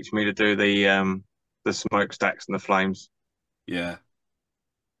you to teach me to do the smokestacks and the flames. Yeah.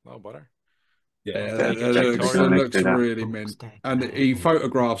 No bother. Yeah, Yeah, that looks do that. really mint. And he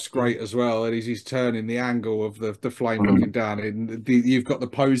photographs great as well. And he's turning the angle of the flame looking down. And you've got the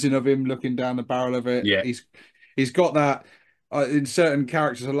posing of him looking down the barrel of it. Yeah. He's got that in certain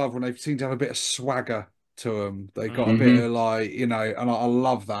characters. I love when they seem to have a bit of swagger to them. They got a bit of like, you know, and I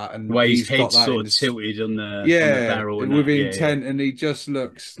love that. And The way his he's got head's that sort of tilted on the barrel. with intent, and he just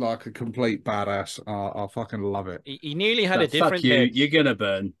looks like a complete badass. I fucking love it. He nearly had a different Fuck you, head. you're gonna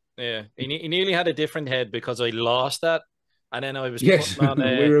burn. Yeah, he nearly had a different head because I lost that, and then I was Yes, putting on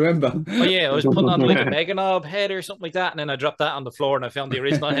we remember. Oh yeah, I was putting on like a Mega Knob head or something like that, and then I dropped that on the floor and I found the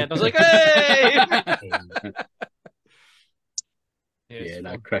original head. And I was like, hey! Yeah,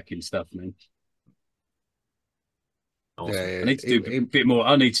 no, cracking stuff, man. Awesome. Yeah, I need to do a bit more.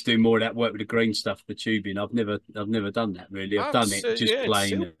 I need to do more of that work with the green stuff, the tubing. I've never done that really. I've done it just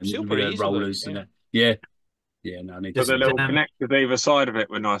plain and super with the easy, rollers like, and that. Yeah. Yeah, no, I need But to the little connectors either side of it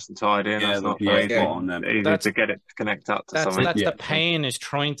were nice and tidy, and that's not easy to get it to connect up to something. That's the pain is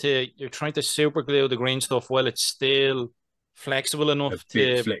you're trying to super glue the green stuff while it's still flexible enough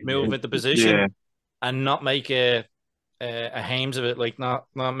to move into position and not make a hames of it, like not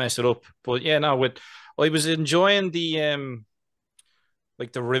mess it up. But yeah, no, I was enjoying the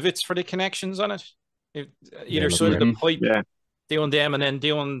like the rivets for the connections on it. Either side of the pipe. Yeah. Doing them and then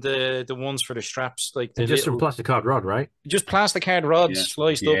doing the ones for the straps, like the just from plastic card rod, right? Just plastic card rods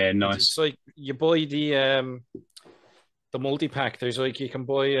sliced up. Yeah, nice. It's like you buy the multi-pack. There's like you can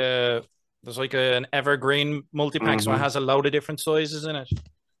buy there's like an evergreen multi-pack, so it has a load of different sizes in it.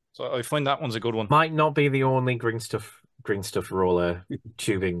 So I find that one's a good one. Might not be the only green stuff roller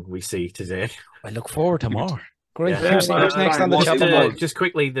tubing we see today. I look forward to more. Great. Yeah. Who's next on the chopping board? Just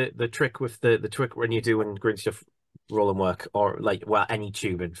quickly, the trick with the trick when you're doing green stuff rolling work, or like any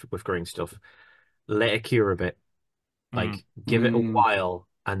tubing with green stuff, let it cure a bit, like give it a while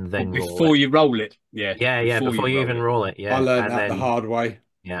and then before you roll it. Before you even roll it. I learned that the hard way.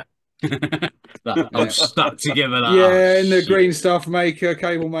 I'm stuck together. In the green stuff maker,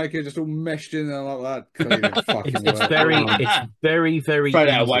 cable maker, just all meshed in there like that. It's very throw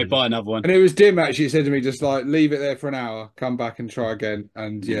that away, buy another one. And it was Dim actually said to me, just like leave it there for an hour, come back and try again.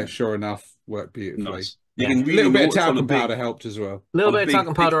 And sure enough, worked beautifully. Nice. You can really a little bit of talcum powder helped as well. A little bit of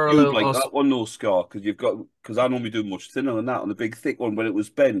talcum powder or a little like that one, no scar, because I normally do much thinner than that. On the big thick one, when it was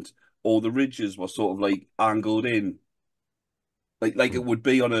bent, all the ridges were sort of like angled in, like it would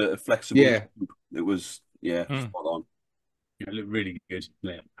be on a flexible. Yeah, it was spot on. Yeah, it looked really good.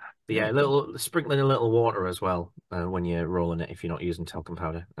 Yeah, a little sprinkling a little water as well when you're rolling it if you're not using talcum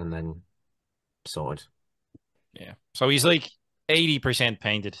powder, and then sorted. Yeah, so he's like 80%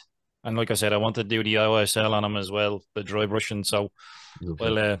 painted. And like I said, I want to do the OSL on him as well, the dry brushing. So,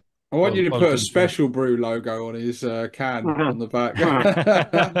 I want you to put a special brew logo on his can on the back.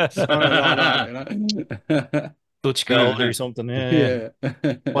 Something like that, you know? Dutch Gold or something. Yeah.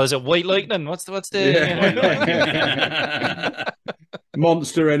 Was it White Lightning? What's the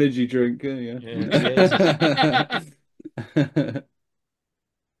Monster energy drink?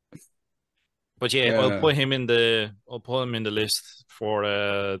 But I'll put him in the list for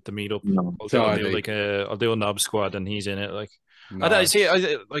the meetup. I'll do a knob squad and he's in it. Like nice.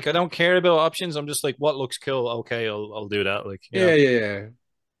 I don't care about options. I'm just like, what looks cool? Okay, I'll do that. Like yeah,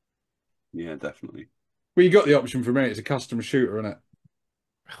 definitely. Well, you got the option for me. It's a custom shooter, isn't it?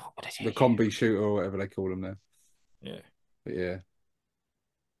 The combi shooter or whatever they call them now. Yeah, but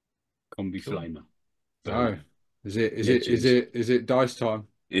combi flamer. Oh, is it dice time?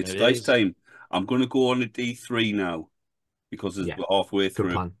 It's dice time. I'm going to go on a D3 now because we're halfway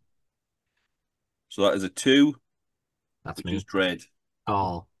through. Plan. So that is a 2. That's which me. is dread.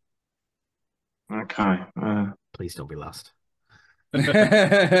 Oh. Okay. Please don't be last. Want to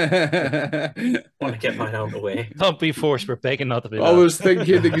get mine out of the way. Don't be forced. We're begging not to be. I was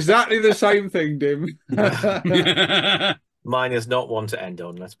thinking exactly the same thing, Dim. Mine is not one to end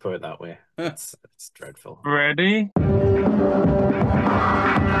on, let's put it that way. It's dreadful. Ready?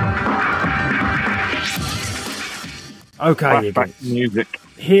 Okay, music.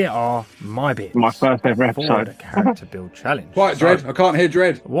 Here are my bits. My first ever episode. For the character build challenge. Quiet, Dread. I can't hear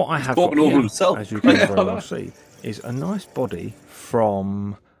Dread. What I have got here, as you can very well see, is a nice body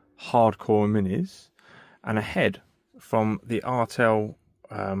from Hardcore Minis and a head from the Artel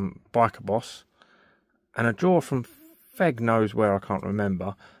Biker Boss and a jaw from Feg knows where, I can't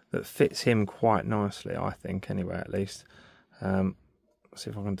remember, that fits him quite nicely, I think, anyway, at least. Let's see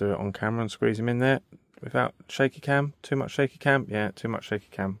if I can do it on camera and squeeze him in there without shaky cam. Too much shaky cam? Yeah, too much shaky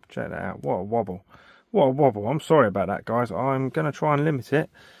cam. Check that out. What a wobble. What a wobble. I'm sorry about that, guys. I'm going to try and limit it.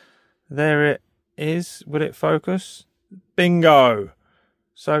 There it is. Will it focus? Bingo.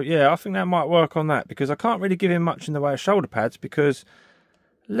 So, yeah, I think that might work on that because I can't really give him much in the way of shoulder pads because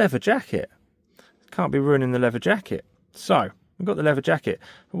leather jacket. Can't be ruining the leather jacket. So, we've got the leather jacket.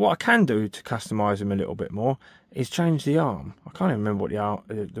 But what I can do to customise him a little bit more is change the arm. I can't even remember what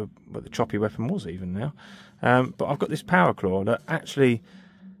what the choppy weapon was even now. But I've got this power claw that actually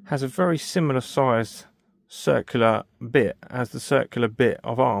has a very similar sized circular bit as the circular bit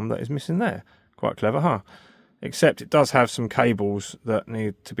of arm that is missing there. Quite clever, huh? Except it does have some cables that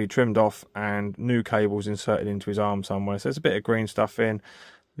need to be trimmed off and new cables inserted into his arm somewhere. So there's a bit of green stuff in,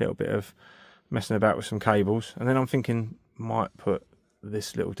 a little bit of messing about with some cables. And then I'm thinking might put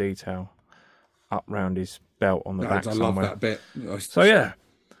this little detail up round his belt on the back somewhere. I love that bit. So yeah,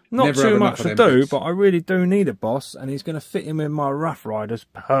 not too much to do, but I really do need a boss, and he's going to fit in with my Rough Riders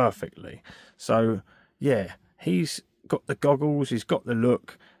perfectly. So yeah, he's got the goggles, he's got the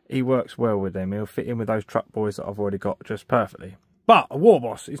look, he works well with them. He'll fit in with those truck boys that I've already got just perfectly. But a war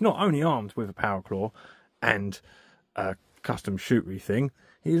boss is not only armed with a power claw and a custom shootery thing,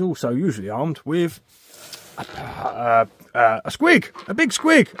 he's also usually armed with a squig, a big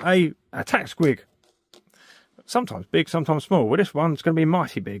squig, a attack squig. Sometimes big, sometimes small. Well, this one's going to be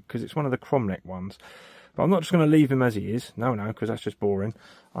mighty big because it's one of the Cromlech ones. But I'm not just going to leave him as he is. No, because that's just boring.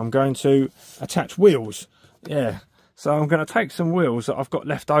 I'm going to attach wheels. Yeah. So I'm going to take some wheels that I've got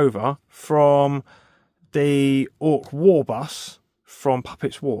left over from the Ork Warbosses from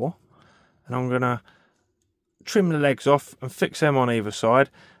Puppets War. And I'm going to trim the legs off and fix them on either side.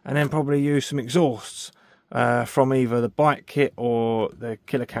 And then probably use some exhausts from either the bike kit or the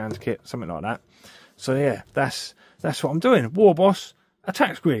Killer Cans kit, something like that. So yeah, that's what I'm doing. Warboss,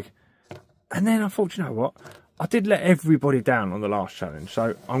 attack squig. And then I thought, you know what? I did let everybody down on the last challenge,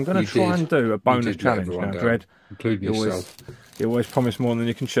 so I'm going to try and do a bonus challenge now, Dread. Including yourself. You always promise more than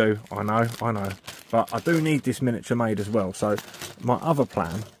you can chew. I know. But I do need this miniature made as well. So my other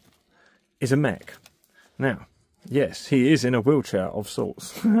plan is a mech. Now, yes, he is in a wheelchair of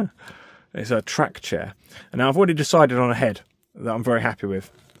sorts. It's a track chair. And now I've already decided on a head that I'm very happy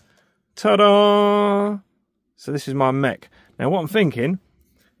with. Ta-da! So this is my mech. Now what I'm thinking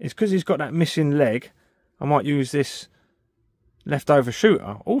is because he's got that missing leg, I might use this leftover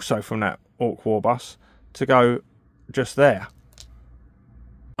shooter, also from that Ork Warboss, to go just there.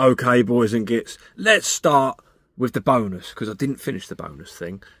 Okay, boys and gits, let's start with the bonus, because I didn't finish the bonus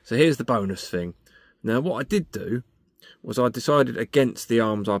thing. So here's the bonus thing. Now what I did do was I decided against the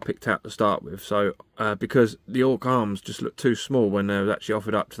arms I picked out to start with. So because the Ork arms just looked too small when they were actually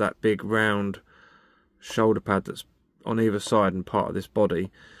offered up to that big round shoulder pad that's on either side and part of this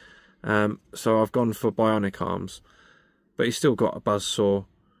body. So I've gone for bionic arms, but he's still got a buzzsaw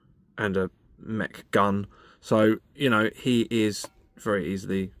and a mech gun. So, you know, he is very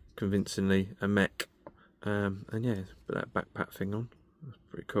easily, convincingly a mech. And yeah, put that backpack thing on. That's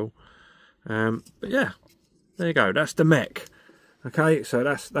pretty cool. But yeah, there you go. That's the mech. Okay, so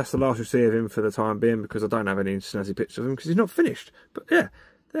that's the last we see of him for the time being, because I don't have any snazzy pictures of him because he's not finished. But yeah,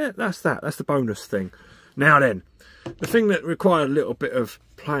 that's that. That's the bonus thing. Now then, the thing that required a little bit of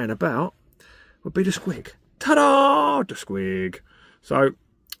playing about would be the squig. Ta-da! The squig. So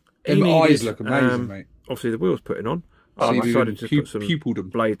them eyes look amazing, mate. Obviously the wheels putting on. I decided to put some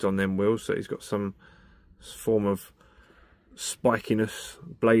blades on them wheels, so he's got some form of spikiness,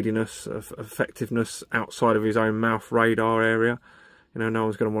 bladiness, of effectiveness outside of his own mouth radar area. You know, no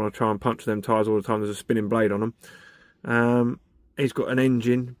one's going to want to try and punch them tyres all the time. There's a spinning blade on them. He's got an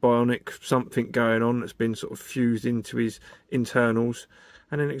engine, bionic something going on that's been sort of fused into his internals,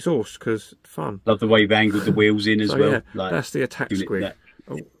 and an exhaust because fun. Love the way you've angled the wheels in as well. Yeah, like, that's the attack squig.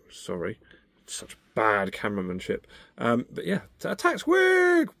 Oh, sorry, such bad cameramanship. But yeah, attack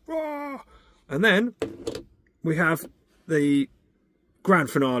squig. And then we have the grand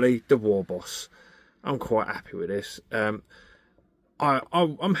finale, the war boss. I'm quite happy with this.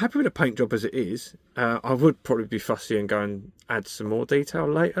 I'm happy with the paint job as it is. I would probably be fussy and go and add some more detail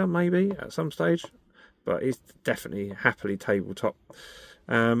later, maybe at some stage. But he's definitely happily tabletop.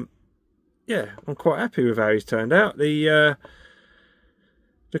 Yeah, I'm quite happy with how he's turned out. The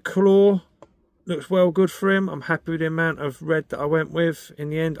claw looks well good for him. I'm happy with the amount of red that I went with in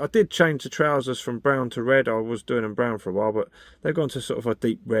the end. I did change the trousers from brown to red. I was doing them brown for a while, but they've gone to sort of a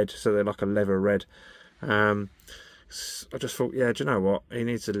deep red, so they're like a leather red. I just thought, yeah, do you know what? He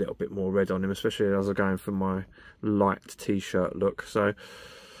needs a little bit more red on him, especially as I'm going for my light t-shirt look. So,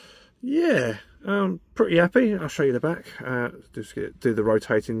 yeah, pretty happy. I'll show you the back. Just do the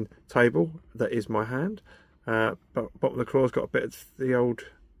rotating table. That is my hand. But bottom of the claw's got a bit of the old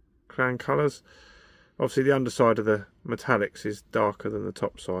clan colours. Obviously, the underside of the metallics is darker than the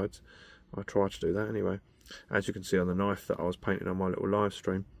top sides. I try to do that anyway, as you can see on the knife that I was painting on my little live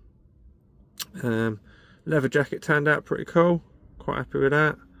stream. Leather jacket turned out pretty cool. Quite happy with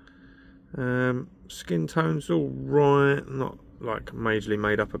that. Skin tone's all right. Not like majorly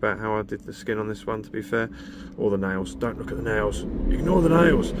made up about how I did the skin on this one, to be fair. Or the nails. Don't look at the nails. Ignore the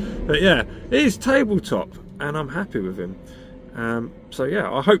nails. But yeah, it is tabletop, and I'm happy with him. So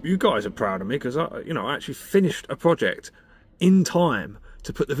yeah, I hope you guys are proud of me, because I actually finished a project in time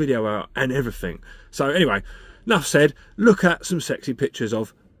to put the video out and everything. So anyway, enough said. Look at some sexy pictures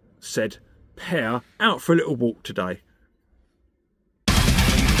of said pair out for a little walk today.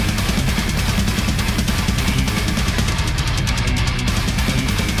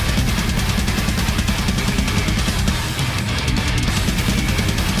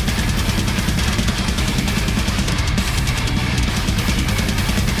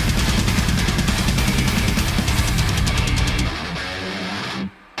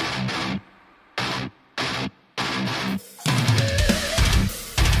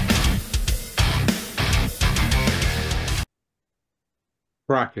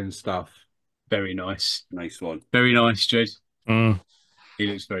 Cracking stuff. Very nice. Nice one. Very nice, Jude. He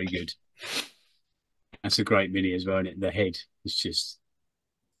looks very good. That's a great mini as well, isn't it? The head is just...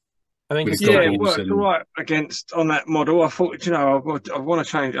 I think it worked all right against on that model. I thought, I want to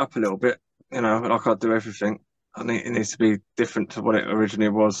change it up a little bit. Like I do everything. I think it needs to be different to what it originally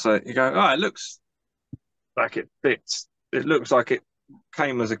was. So you go, it looks like it fits. It looks like it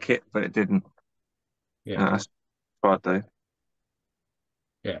came as a kit, but it didn't. Yeah, that's what I do.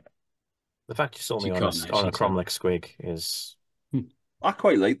 Yeah. The fact you saw me on a Cromlech squig is... I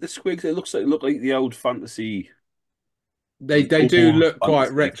quite like the squigs. It look like the old fantasy. They do look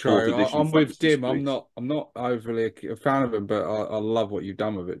quite retro. I'm with Dim. Squigs. I'm not overly a fan of them, but I love what you've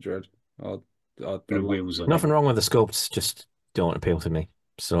done with it, Dread. Nothing wrong with the sculpts, just don't appeal to me.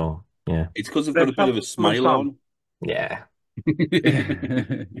 So yeah, it's because they've got a bit of a smile on. Yeah.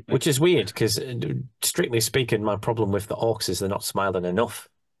 Which is weird, because strictly speaking, my problem with the orcs is they're not smiling enough.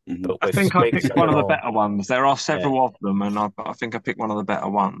 But I think I picked one of the better ones. There are several of them, and I think I picked one of the better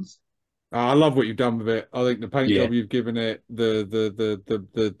ones. I love what you've done with it. I think the paint job you've given it,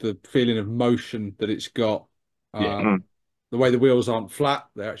 the feeling of motion that it's got, the way the wheels aren't flat,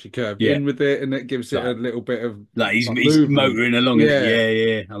 they're actually curved in with it, and it gives it a little bit of like he's motoring along.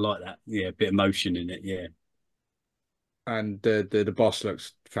 Yeah, I like that. Yeah, a bit of motion in it. Yeah. And the boss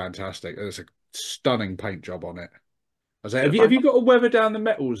looks fantastic. There's a stunning paint job on it. I was like, have you got to weather down the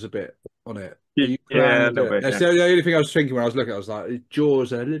metals a bit on it? Yeah, a little bit. That's the only thing I was thinking when I was looking. I was like, the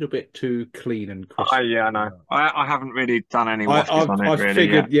jaws are a little bit too clean and crisp. Yeah, I know. I haven't really done any washes on it.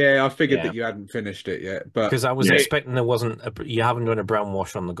 I figured that you hadn't finished it yet, but because I was expecting there wasn't. You haven't done a brown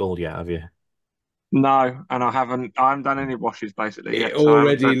wash on the gold yet, have you? No, and I haven't done any washes basically yet. It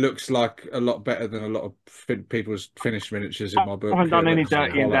already looks like a lot better than a lot of people's finished miniatures in my book. I haven't done any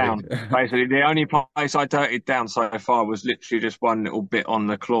dirtying down. Basically, the only place I dirtied down so far was literally just one little bit on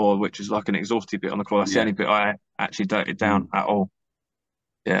the claw, which is like an exhausty bit on the claw. That's the only bit I actually dirtied down at all.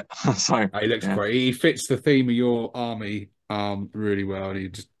 Yeah, so he looks great. He fits the theme of your army really well, and he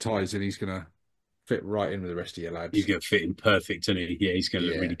just ties in. He's gonna fit right in with the rest of your lads. He's gonna fit in perfect, isn't he? Yeah, he's gonna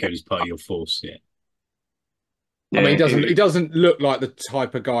look really good as part of your force. Yeah. I mean, he doesn't look like the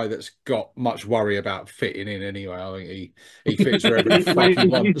type of guy that's got much worry about fitting in anyway. I think he fits wherever he fucking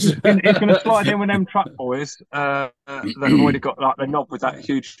wants. He's going to slide in with them truck boys. They've already got like the knob with that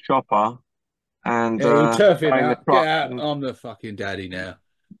huge chopper. And he'll turf it out. Get out. I'm the fucking daddy now.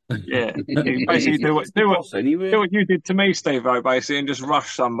 Yeah, basically do what you did to me, Steve-O, basically, and just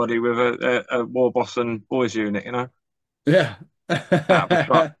rush somebody with a Warboss and boys unit, Yeah.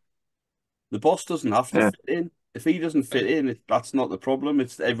 The boss doesn't have to fit in. If he doesn't fit in, that's not the problem.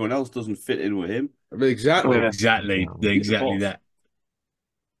 It's everyone else doesn't fit in with him. Exactly. Exactly that.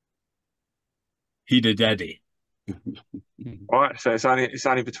 He the daddy. Right, so it's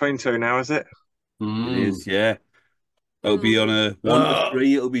only between two now, is it? It is, yeah. It'll be on a 1 to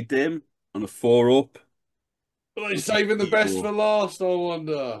 3. It'll be dim on a 4 up. Are they saving the best for last? I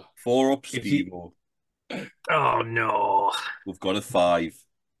wonder. 4 up, Steve. Oh no, we've got a 5.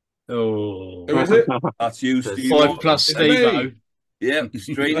 Oh, who is it? That's you, Steve. 5 plus Steve. Yep,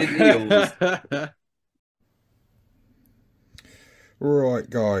 straight in the Right,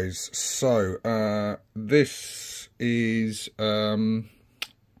 guys. So this is what I'm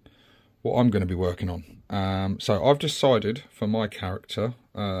going to be working on. So I've decided for my character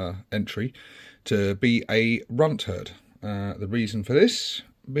entry to be a runt herd. The reason for this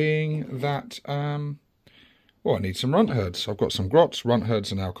being that well, I need some runt herds. I've got some grots. Runt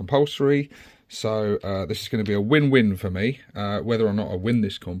herds are now compulsory. So this is going to be a win-win for me. Whether or not I win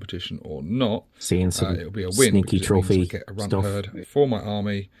this competition or not, seeing some it'll be a win. sneaky trophy get a runt stuff herd for my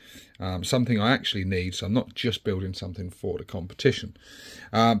army. Something I actually need, so I'm not just building something for the competition.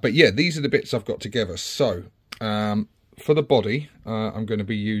 But yeah, these are the bits I've got together. So for the body, I'm going to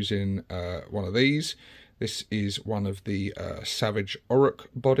be using one of these. This is one of the Savage Ork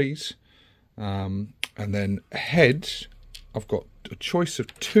bodies. And then heads, I've got a choice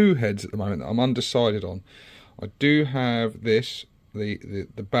of 2 heads at the moment that I'm undecided on. I do have this, the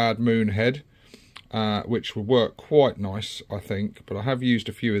Bad Moon head, which will work quite nice, I think. But I have used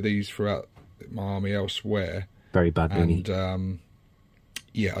a few of these throughout my army elsewhere. Very bad moony. And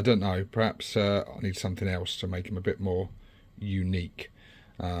yeah, I don't know. Perhaps I need something else to make him a bit more unique.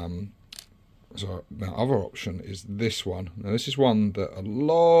 So the other option is this one. Now this is one that a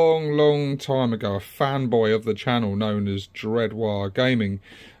long time ago, a fanboy of the channel known as Dreadwire Gaming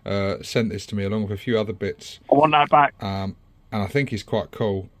sent this to me along with a few other bits. I want that back. And I think he's quite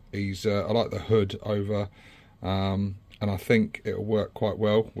cool. He's I like the hood over, and I think it'll work quite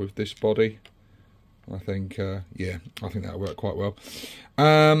well with this body. I think yeah, I think that'll work quite well.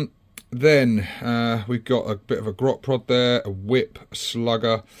 Then we've got a bit of a grot prod there, a whip, a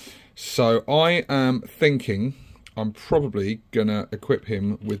slugger. So I am thinking I'm probably going to equip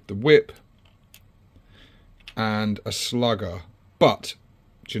him with the whip and a slugger. But,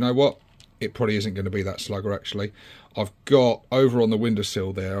 do you know what? It probably isn't going to be that slugger, actually. I've got, over on the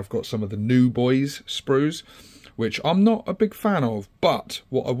windowsill there, I've got some of the New Boys sprues, which I'm not a big fan of. But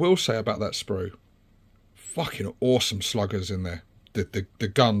what I will say about that sprue, fucking awesome sluggers in there.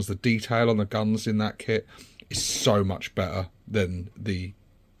 The guns, the detail on the guns in that kit is so much better than the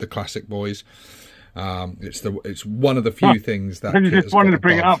classic boys. It's one of the few things that you just wanted to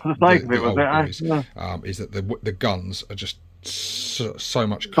bring it up for the sake of it, was it? Yeah. Is that the guns are just so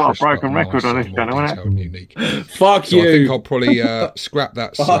much got a broken record on this channel, isn't it? Unique. Fuck so you. I think I'll probably scrap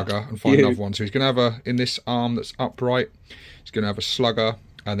that slugger and find another one. So he's going to have in this arm that's upright, he's going to have a slugger,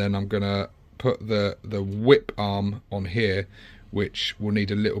 and then I'm going to put the whip arm on here, which will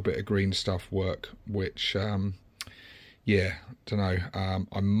need a little bit of green stuff work, which yeah, don't know.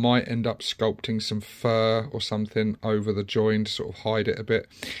 I might end up sculpting some fur or something over the join to sort of hide it a bit.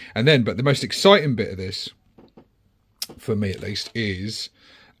 And then, but the most exciting bit of this, for me at least, is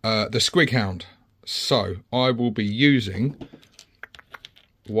the Squig Hound. So I will be using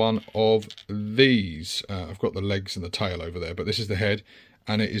one of these. I've got the legs and the tail over there, but this is the head.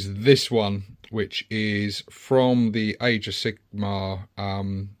 And it is this one, which is from the Age of Sigmar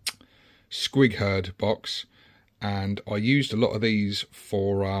Squig Herd box. And I used a lot of these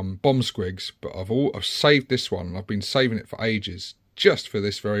for bomb squigs, but I've saved this one, and I've been saving it for ages, just for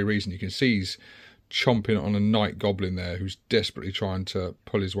this very reason. You can see he's chomping on a night goblin there, who's desperately trying to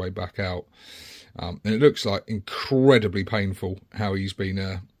pull his way back out. And it looks like incredibly painful how he's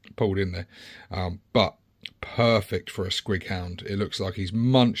been pulled in there, but perfect for a Squig Hound. It looks like he's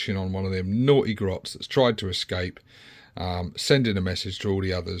munching on one of them naughty grots that's tried to escape. Sending a message to all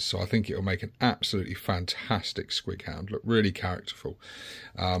the others, so I think it'll make an absolutely fantastic Squig Hound. Look really characterful.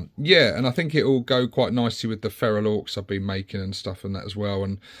 Yeah, and I think it'll go quite nicely with the feral orcs I've been making and stuff and that as well.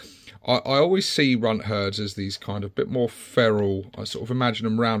 And I always see runt herds as these kind of bit more feral. I sort of imagine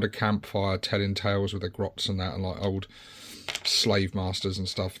them round a campfire telling tales with their grots and that, and like old slave masters and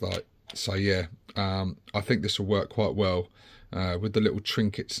stuff like. So yeah, I think this will work quite well. With the little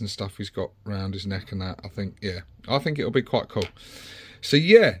trinkets and stuff he's got around his neck and that, I think it'll be quite cool. So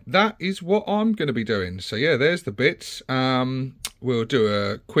yeah, that is what I'm going to be doing. So yeah, there's the bits. We'll do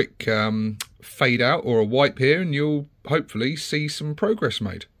a quick fade out or a wipe here, and you'll hopefully see some progress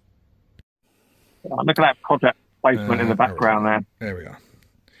made. Look at that project placement in the background there. There we are.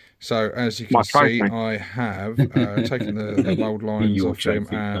 So as you can see, I have taken the mould lines off him,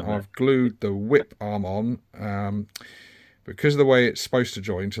 and I've glued the whip arm on. because of the way it's supposed to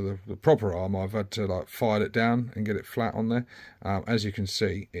join to the proper arm, I've had to like file it down and get it flat on there. As you can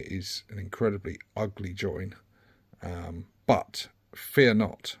see, it is an incredibly ugly join, but fear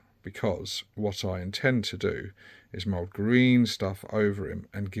not, because what I intend to do is mould green stuff over him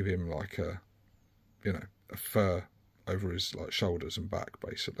and give him like a, you know, a fur over his like shoulders and back,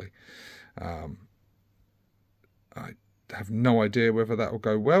 basically. I have no idea whether that will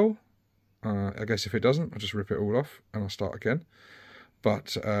go well. I guess if it doesn't, I'll just rip it all off and I'll start again.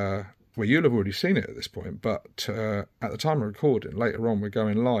 But, well, you'll have already seen it at this point, but at the time of recording, later on, we're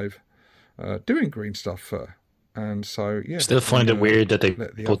going live doing green stuff fur. And so, yeah. Still find it weird that they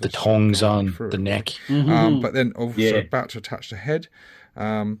put the tongues on the neck. But then also about to attach the head.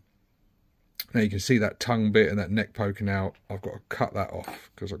 Now you can see that tongue bit and that neck poking out. I've got to cut that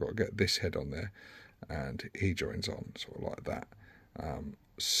off because I've got to get this head on there. And he joins on, sort of like that.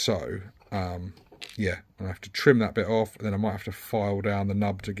 Yeah, I have to trim that bit off, and then I might have to file down the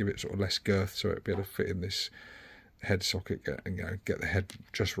nub to give it sort of less girth, so it'll be able to fit in this head socket and, you know, get the head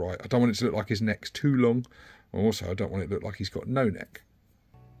just right. I don't want it to look like his neck's too long. Also, I don't want it to look like he's got no neck.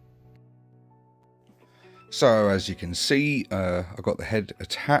 So as you can see, I've got the head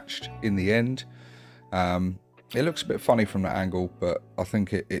attached in the end. It looks a bit funny from that angle, but I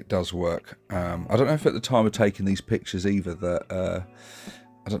think it does work. I don't know if at the time of taking these pictures either that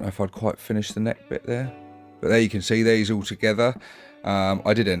I don't know if I'd quite finished the neck bit there, but there you can see these all together.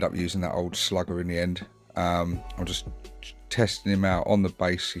 I did end up using that old slugger in the end. I'm just testing him out on the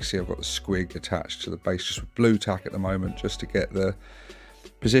base. You see I've got the squig attached to the base just with blue tack at the moment, just to get the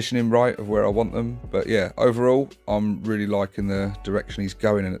positioning right of where I want them. But yeah, overall I'm really liking the direction he's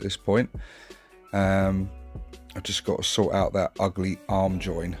going in at this point. I've just got to sort out that ugly arm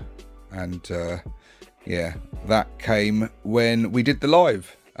join, and yeah, that came when we did the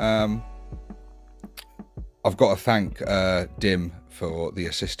live. I've got to thank Dim for the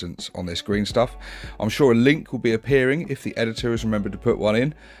assistance on this green stuff. I'm sure a link will be appearing if the editor has remembered to put one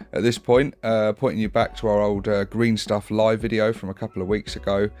in at this point, pointing you back to our old green stuff live video from a couple of weeks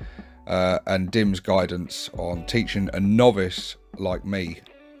ago, and Dim's guidance on teaching a novice like me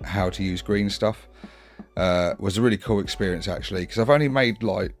how to use green stuff. Was a really cool experience actually, because I've only made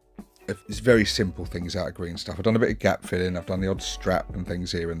like it's very simple things out of green stuff. I've done a bit of gap filling, I've done the odd strap and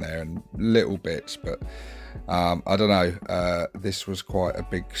things here and there and little bits, but I don't know, this was quite a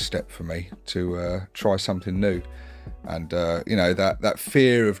big step for me to try something new. And you know, that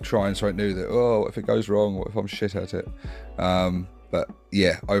fear of trying something new, that oh, what if it goes wrong, what if I'm shit at it. But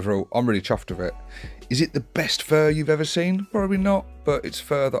yeah, overall I'm really chuffed with it. Is it the best fur you've ever seen? Probably not, but it's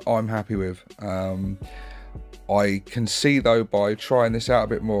fur that I'm happy with. I can see though, by trying this out a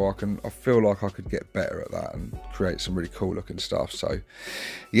bit more, I feel like I could get better at that and create some really cool looking stuff. So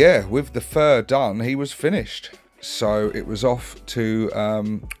yeah, with the fur done, he was finished. So it was off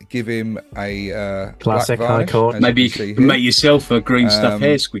to give him a classic high court. Maybe you can make yourself a green stuff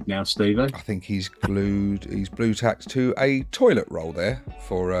hair squig now, Steve. I think he's blue tacked to a toilet roll there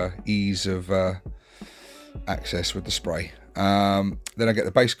for ease of access with the spray. Then I get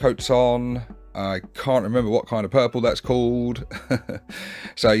the base coats on. I can't remember what kind of purple that's called.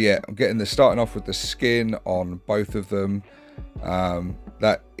 So yeah, I'm starting off with the skin on both of them.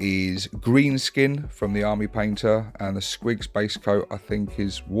 That is green skin from the Army Painter, and the Squig's base coat I think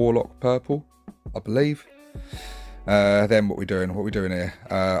is Warlock purple, I believe. Then what we doing here?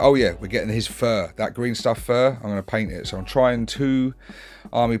 Oh yeah, we're getting his fur, that green stuff fur. I'm going to paint it. So I'm trying two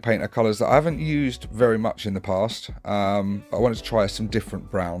Army Painter colours that I haven't used very much in the past. I wanted to try some different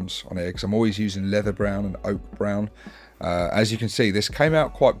browns on here because I'm always using leather brown and oak brown. As you can see, this came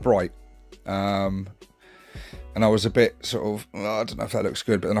out quite bright. And I was a bit sort of, oh, I don't know if that looks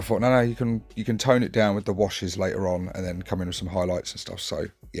good, but then I thought, no, you can tone it down with the washes later on and then come in with some highlights and stuff. So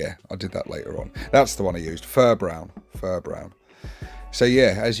yeah, I did that later on. That's the one I used, fur brown. So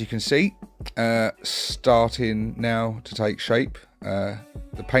yeah, as you can see, starting now to take shape.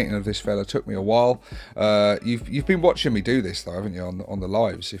 The painting of this fella took me a while. You've been watching me do this though, haven't you, on the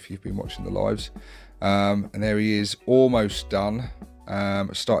lives, if you've been watching the lives. And there he is, almost done.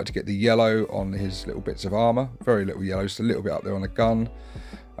 Started to get the yellow on his little bits of armor, very little yellow, just a little bit up there on the gun.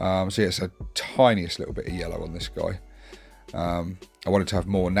 So yeah, it's a tiniest little bit of yellow on this guy. I wanted to have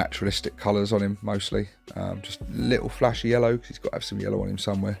more naturalistic colors on him mostly, just little flashy yellow because he's got to have some yellow on him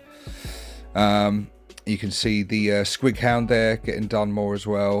somewhere. You can see the Squig Hound there getting done more as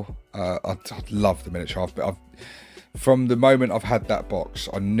well. I love the miniature. From the moment I've had that box,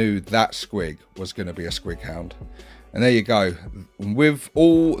 I knew that Squig was going to be a Squig Hound. And there you go. With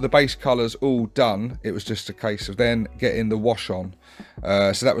all the base colours all done, it was just a case of then getting the wash on.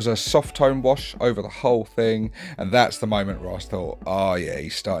 So that was a soft tone wash over the whole thing, and that's the moment where I thought, oh yeah,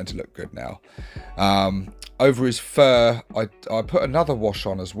 he's starting to look good now. Over his fur, I put another wash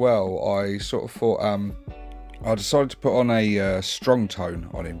on as well. I sort of thought, I decided to put on a strong tone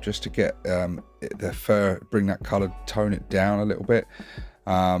on him just to get the fur, bring that colour, tone it down a little bit.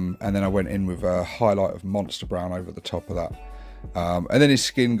 And then I went in with a highlight of Monster Brown over the top of that. And then his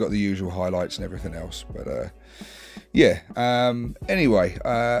skin got the usual highlights and everything else. But yeah, anyway,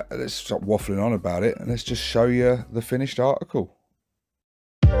 let's stop waffling on about it and let's just show you the finished article.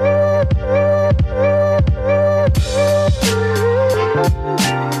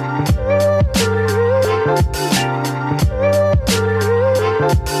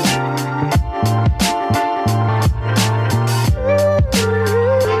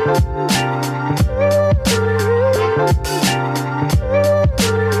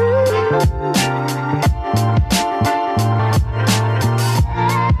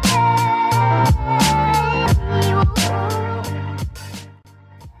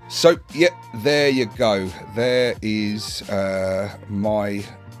 So, yep, there you go. There is my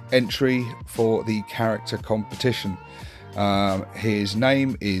entry for the character competition. His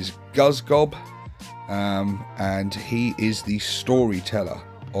name is Guzgob, and he is the storyteller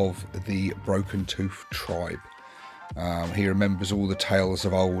of the Broken Tooth tribe. He remembers all the tales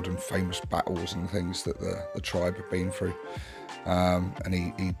of old and famous battles and things that the tribe have been through. And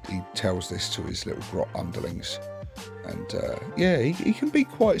he tells this to his little grot underlings. And yeah, he can be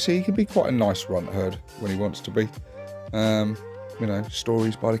quite a nice runt herd when he wants to be. You know,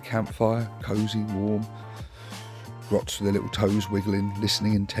 stories by the campfire, cozy, warm, grots with their little toes wiggling,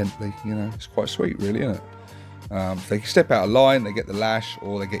 listening intently. You know, it's quite sweet, really, isn't it? If they step out of line, they get the lash,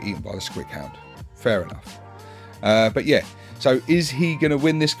 or they get eaten by the squick hound. Fair enough. But yeah, so is he going to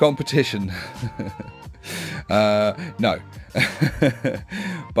win this competition? No.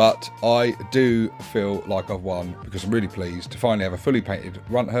 But I do feel like I've won because I'm really pleased to finally have a fully painted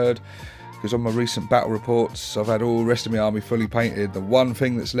runt herd, because on my recent battle reports I've had all the rest of my army fully painted. The one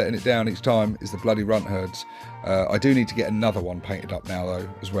thing that's letting it down each time is the bloody runt herds. I do need to get another one painted up now though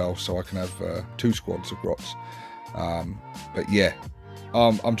as well, so I can have 2 squads of grots. But yeah,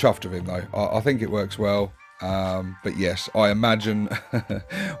 I'm chuffed with him though. I think it works well. But yes, I imagine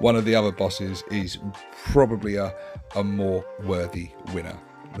one of the other bosses is probably a more worthy winner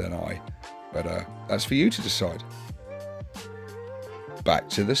than I. But that's for you to decide. Back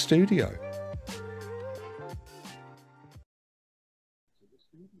to the studio.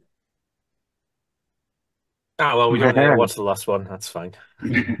 Ah, well, we don't know what's the last one. That's fine. Oh,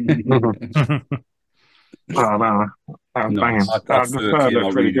 no. Banging. The third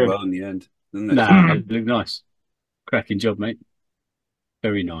looked really good. Well in the end, didn't it? Nah, it looked nice. Cracking job, mate.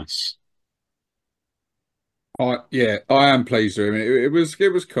 Very nice. Yeah, I am pleased with him. It was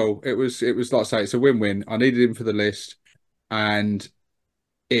cool. It was like I say, it's a win-win. I needed him for the list, and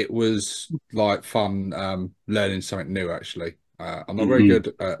it was like fun learning something new. Actually, I'm not very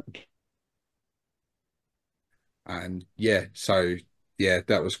good at, and yeah, so yeah,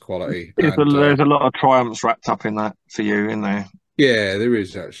 that was quality. There's a lot of triumphs wrapped up in that for you, isn't there? Yeah, there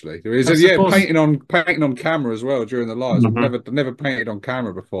is actually. There is. Yeah, painting on camera as well during the lives. I've never painted on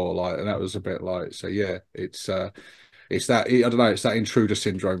camera before, like, and that was a bit like. So yeah, it's that. I don't know. It's that intruder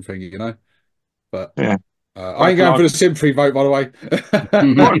syndrome thing, you know. But yeah, I ain't going for the Symphony vote, by the way. A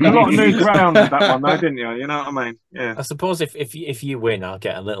lot of new ground with that one, though, didn't you? You know what I mean? Yeah. I suppose if you win, I'll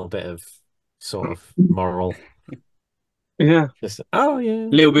get a little bit of sort of moral. Yeah. Just, oh yeah. A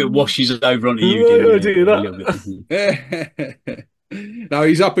little bit washes over onto you. No,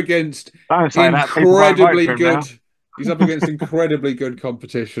 he's up again't incredibly good. He's up against incredibly good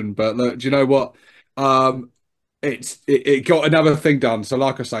competition. But look, do you know what? It got another thing done. So,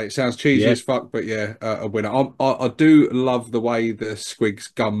 like I say, it sounds cheesy as fuck, but yeah, a winner. I do love the way the Squig's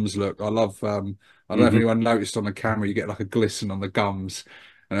gums look. I love. I don't know if anyone noticed on the camera, you get like a glisten on the gums.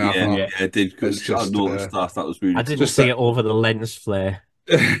 And it did. Because I noticed that was really. I didn't see it over the lens flare.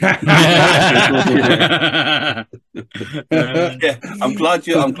 Yeah, I'm glad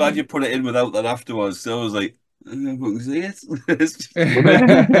you put it in without that afterwards. So I was like, what was it?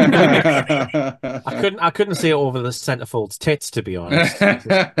 I couldn't see it over the centerfold's tits, to be honest.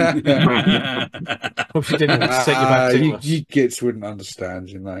 Hope she didn't set you back too much. You kids wouldn't understand,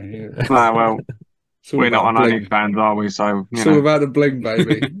 you know. Nah, well, we're not on OnlyFans, are we? So it's all about the bling,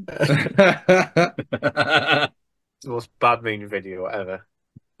 baby. It's the most bad mean video ever.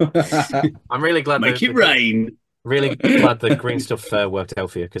 I'm really glad. Make it rain. Really glad the green stuff worked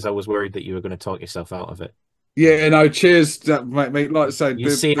out for you, because I was worried that you were going to talk yourself out of it. Yeah, no, cheers, mate. Like I say, you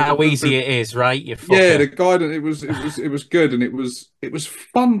see how easy it is, right? You fucker. Yeah, the guidance it was good, and it was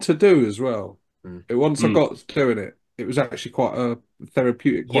fun to do as well. Once I got doing it, it was actually quite a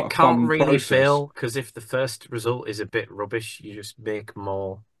therapeutic. Quite you a can't fun really process. fail, because if the first result is a bit rubbish, you just make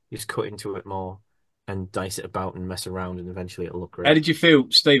more. You just cut into it more and dice it about and mess around, and eventually it'll look great. How did you feel,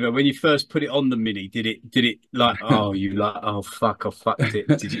 Steve, when you first put it on the Mini? Did it like, oh fuck, I fucked it?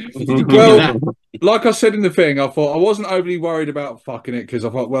 Did you give well, that? Like I said in the thing, I thought I wasn't overly worried about fucking it, because I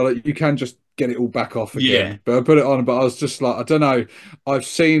thought, well, you can just get it all back off again. Yeah. But I put it on, but I was just like, I don't know. I've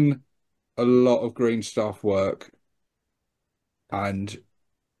seen a lot of green stuff work, and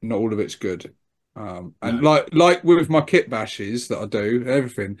not all of it's good. And like with my kit bashes that I do,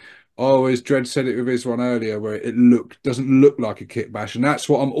 everything, I always said it with this one earlier, where it doesn't look like a kit bash, and that's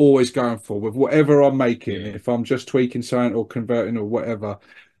what I'm always going for with whatever I'm making. If I'm just tweaking something or converting or whatever,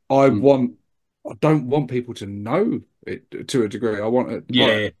 I don't want people to know it to a degree. I want it.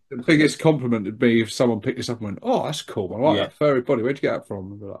 The biggest compliment would be if someone picked this up and went, "Oh, that's cool. I like that furry body. Where'd you get that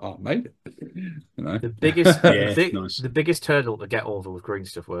from?" And like, "Oh, I made it." You know, the biggest, nice. The biggest hurdle to get over with green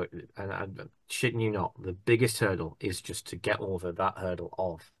stuff work, and I'm shitting you not, the biggest hurdle is just to get over that hurdle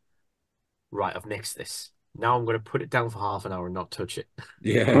of, right, I've mixed this. Now I'm going to put it down for half an hour and not touch it.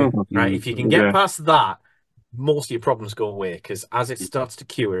 Yeah. Right. If you can get past that, most of your problems go away, because as it starts to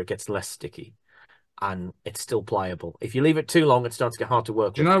cure, it gets less sticky. And it's still pliable. If you leave it too long, it starts to get hard to work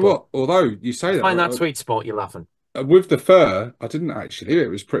with. Do you know what? Although you say that, find that sweet spot, you're laughing. With the fur, I didn't actually. It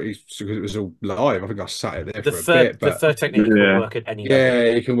was pretty, because it was all live. I think I sat it there for a bit. But the fur technique can work at any level. Yeah,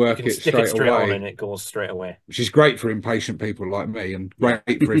 you can work you can it stick straight it straight away, on and it goes straight away. Which is great for impatient people like me, and great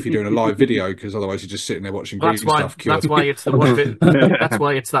for if you're doing a live video, because otherwise you're just sitting there watching green stuff cured. That's why it's the one bit. That's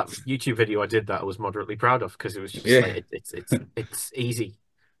why it's that YouTube video I did that I was moderately proud of, because it was just like, it's easy.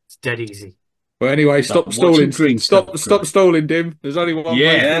 It's dead easy. Well, anyway, stop stalling. Stop stalling, Dim. There's only one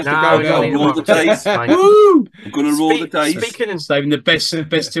way to go. Roll the dice. Woo! I'm going to roll the dice. Speaking of saving the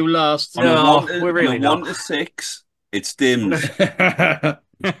best till last. No, we're really not. 1 to 6, it's Dim's.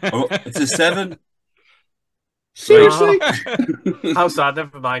 It's a 7. Seriously? How sad.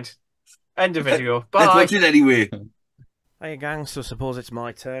 Never mind. End of video. Bye. Let's watch it anyway. Hey, gang. So suppose it's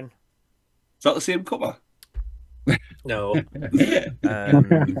my turn. Is that the same cover? No.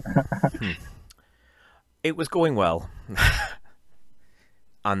 It was going well,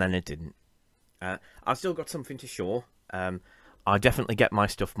 and then it didn't. I've still got something to show. I definitely get my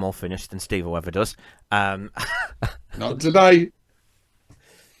stuff more finished than Steve ever does. Not today.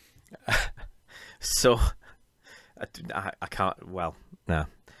 So, I can't. Well, no,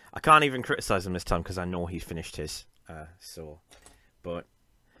 I can't even criticize him this time, because I know he's finished his.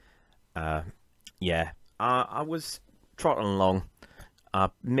 Yeah, I was trotting along. I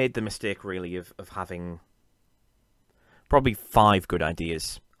made the mistake, really, of having probably 5 good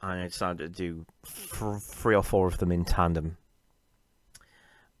ideas, and I decided to do 3 or 4 of them in tandem.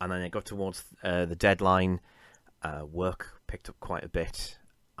 And then I got towards the deadline. Work picked up quite a bit,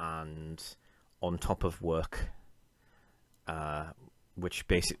 and on top of work, which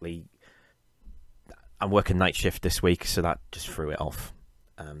basically, I'm working night shift this week, so that just threw it off.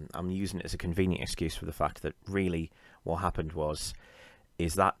 I'm using it as a convenient excuse for the fact that really what happened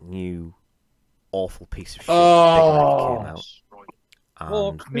is that new awful piece of shit came out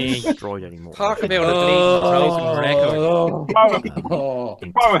and destroyed any more. Talk about a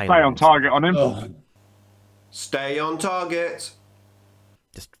broken record. Stay on target on him. Stay on target.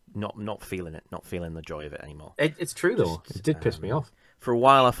 Just not feeling it, not feeling the joy of it anymore. It's true though. It did piss me off. For a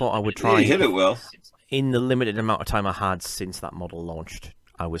while, I thought I would try. You hit it well. In the limited amount of time I had since that model launched,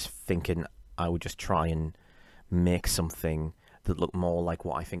 I was thinking I would just try and make something that looked more like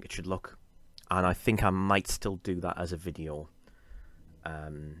what I think it should look. And I think I might still do that as a video.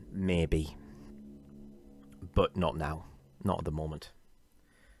 Maybe. But not now. Not at the moment.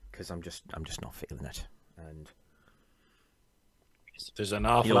 Because I'm just not feeling it. And there's an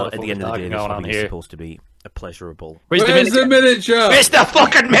awful lot of at the end of the day, this on is here. Supposed to be a pleasurable. Where's the miniature? Where's the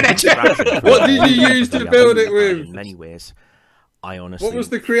fucking miniature? What did you use to build it with? In many ways, I honestly. What was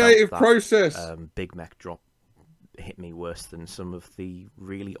the creative process? Big Mech drop hit me worse than some of the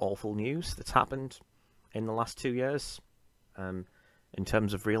really awful news that's happened in the last 2 years, in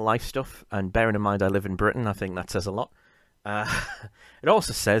terms of real life stuff. And bearing in mind I live in Britain, I think that says a lot. It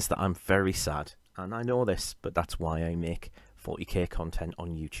also says that I'm very sad, and I know this, but that's why I make 40k content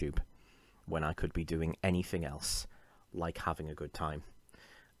on YouTube when I could be doing anything else, like having a good time.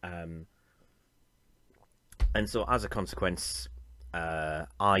 And so as a consequence,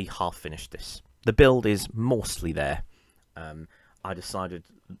 I half finished this. The build is mostly there. I decided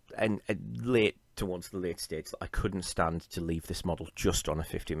late towards the late stage that I couldn't stand to leave this model just on a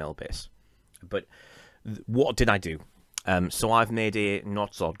 50mm base. But what did I do? So I've made a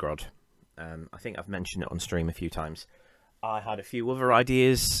not Zodgrod. I think I've mentioned it on stream a few times. I had a few other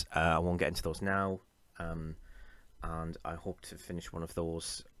ideas. I won't get into those now. And I hope to finish one of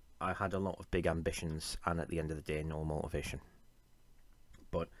those. I had a lot of big ambitions, and at the end of the day, no motivation.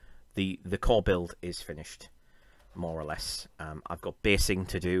 But the core build is finished, more or less. I've got basing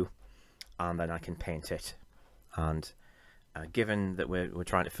to do, and then I can paint it. And given that we're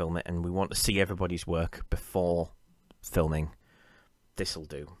trying to film it, and we want to see everybody's work before filming, this'll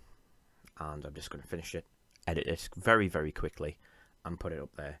do. And I'm just going to finish it, edit it very, very quickly, and put it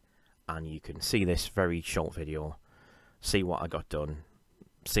up there. And you can see this very short video, see what I got done,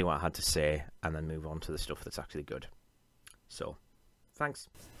 see what I had to say, and then move on to the stuff that's actually good. So, thanks.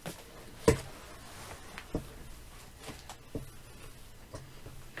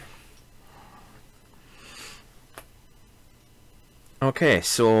 Okay,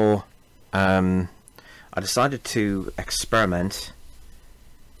 so I decided to experiment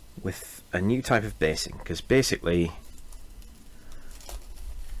with a new type of basing, because basically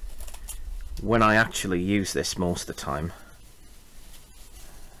when I actually use this most of the time,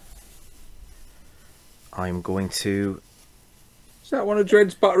 I'm going to... Is that one of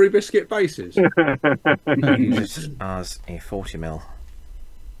Dred's buttery biscuit bases? use it as a 40mm.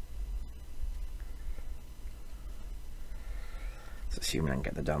 Assuming I can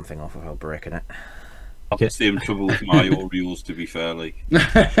get the damn thing off without breaking it. I've the same trouble with my Oreos, to be fair. Like,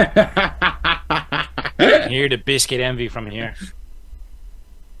 hear the biscuit envy from here.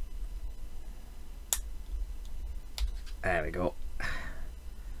 There we go.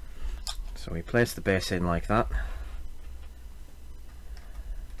 So we place the base in like that,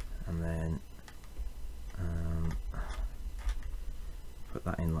 and then put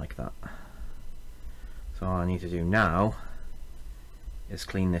that in like that. So all I need to do now is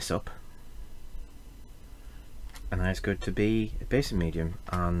clean this up, and then it's good to be a basing medium,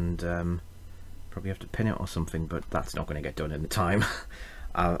 and probably have to pin it or something, but that's not going to get done in the time.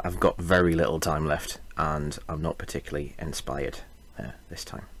 I've got very little time left, and I'm not particularly inspired this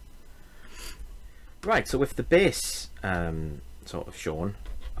time. Right, so with the base sort of shown,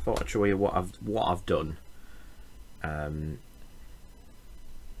 I thought I'd show you what I've done.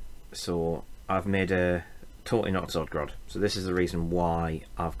 So I've made a totally not Zodgrod. So this is the reason why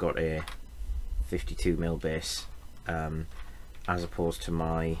I've got a 52mm base as opposed to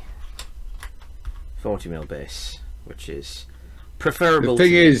my 40mm base, which is preferable. The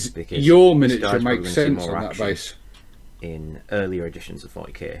thing is, your miniature makes sense on that base. In earlier editions of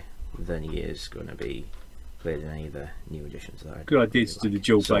 40k than he is going to be played in any of the new editions. That good idea to do the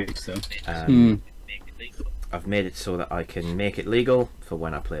dual base though. I've made it so that I can make it legal for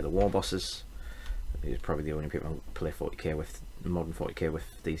when I play the Warbosses. These are probably the only people I play 40k with, modern 40k with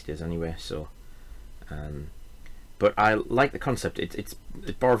these days anyway. So, but I like the concept. It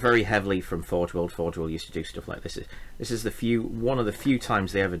borrowed very heavily from Forge World. Forge World used to do stuff like this. This is one of the few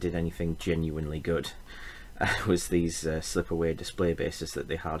times they ever did anything genuinely good. Was these slip away display bases that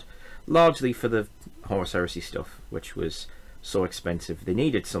they had, largely for the Horus Heresy stuff, which was so expensive they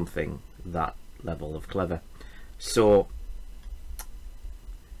needed something that level of clever. So,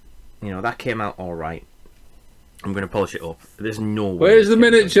 you know, that came out all right. I'm going to polish it up. There's no way. Where's the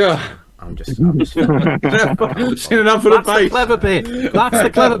miniature? I'm just seen enough of the base. The clever bit. That's the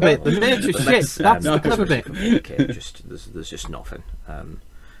clever bit. The miniature shit. That's the clever bit. Okay, there's just nothing.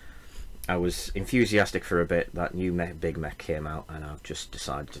 I was enthusiastic for a bit. That new big mech came out, and I've just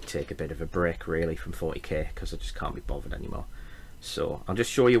decided to take a bit of a break, really, from 40k, because I just can't be bothered anymore. So I'll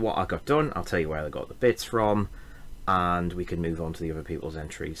just show you what I got done. I'll tell you where I got the bits from, and we can move on to the other people's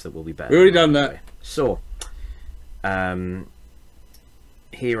entries that will be better. We've already done that. So,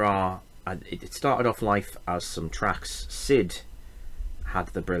 here are. It started off life as some tracks. Sid had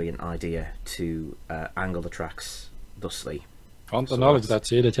the brilliant idea to angle the tracks thusly. On the knowledge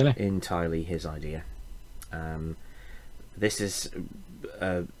that's it, entirely his idea. This is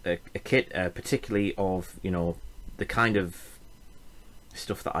a kit, particularly of, you know, the kind of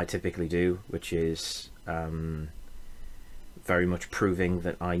stuff that I typically do, which is very much proving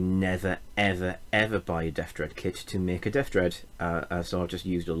that I never ever buy a Death Dread kit to make a Death Dread. So I've just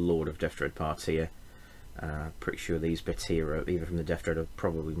used a load of Death Dread parts here. Pretty sure these bits here are either from the Death Dread or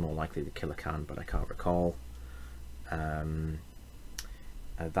probably more likely the Killer Can, but I can't recall.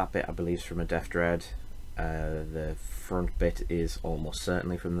 That bit I believe is from a Death Dread. The front bit is almost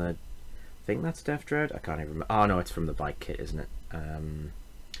certainly from the... I think that's Death Dread. I can't even remember. Oh no, it's from the bike kit, isn't it?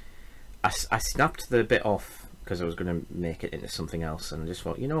 I snapped the bit off because I was going to make it into something else, and I just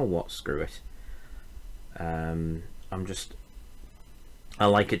thought, you know what, screw it. I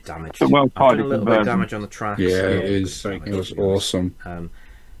like it damaged. Well, I've done a little bit of damage on the tracks. Yeah, it is. It was awesome.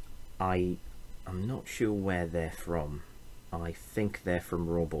 I'm not sure where they're from. I think they're from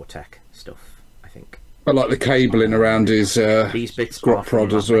Robotech stuff. I think. I like the cabling around his these bits grot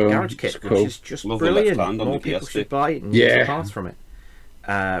prod as well. Garage kit, it's cool. Which is just brilliant. More people should buy it and use parts from it.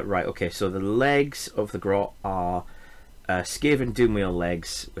 Right, okay, so the legs of the grot are Skaven Doomwheel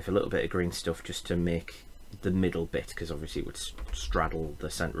legs with a little bit of green stuff just to make the middle bit, because obviously it would straddle the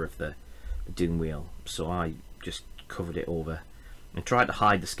centre of the Doomwheel. So I just covered it over and tried to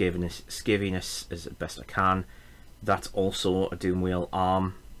hide the scaviness as best I can. That's also a Doomwheel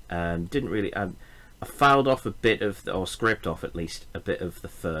arm. Didn't really... I filed off a bit of, or scraped off at least, a bit of the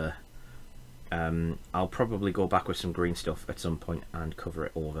fur. I'll probably go back with some green stuff at some point and cover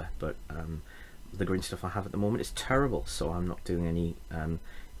it over, but the green stuff I have at the moment is terrible, so I'm not doing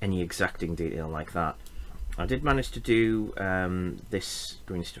any exacting detail like that. I did manage to do this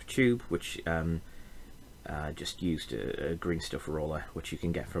green stuff tube, which just used a green stuff roller, which you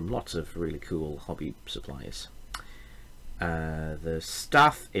can get from lots of really cool hobby suppliers. The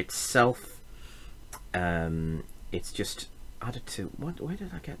staff itself, it's just added to where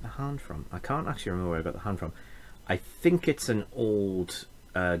did I get the hand from? I can't actually remember where I got the hand from. I think it's an old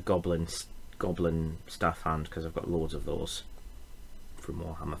goblin staff hand, because I've got loads of those from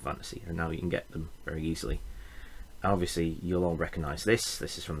Warhammer Fantasy, and now you can get them very easily. Obviously you'll all recognise this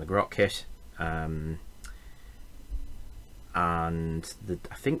is from the grot kit, and I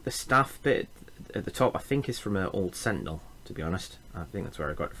think the staff bit at the top I think is from an old Sentinel, to be honest. I think that's where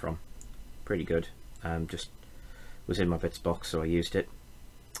I got it from. Pretty good. Just was in my bits box, so I used it.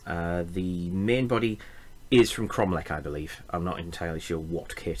 The main body is from Cromlech, I believe. I'm not entirely sure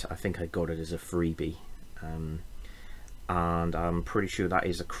what kit. I think I got it as a freebie, and I'm pretty sure that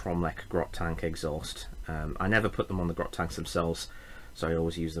is a Cromlech grot tank exhaust. I never put them on the grot tanks themselves, so I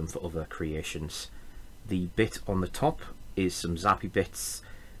always use them for other creations. The bit on the top is some zappy bits,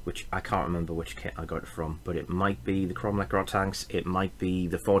 which I can't remember which kit I got it from, but it might be the Cromlech grot tanks, it might be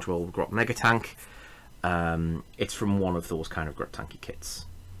the Forge World grot mega tank. It's from one of those kind of grot tanky kits.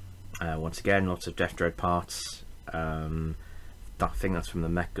 Once again, lots of Death Dread parts. That thing that's from the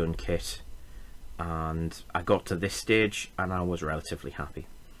mech gun kit, and I got to this stage and I was relatively happy.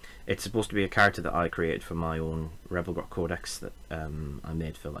 It's supposed to be a character that I created for my own Rebel Grot Codex that I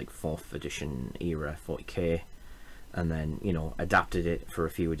made for like 4th edition era 40k, and then, you know, adapted it for a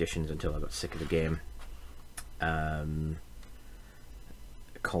few editions until I got sick of the game.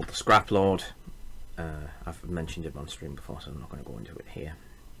 Called the Scrap Lord. I've mentioned it on stream before, so I'm not going to go into it here,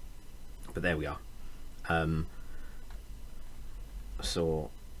 but there we are.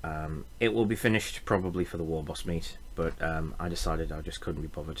 It will be finished probably for the Warboss meet, but I decided I just couldn't be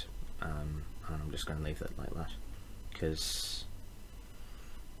bothered, and I'm just going to leave it like that, because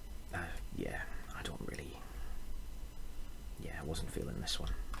yeah, I don't really, I wasn't feeling this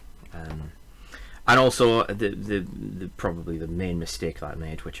one. And also probably the main mistake that I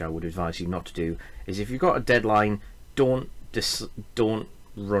made, which I would advise you not to do, is if you've got a deadline, don't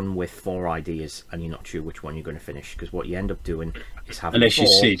run with 4 ideas and you're not sure which one you're going to finish, because what you end up doing is having 4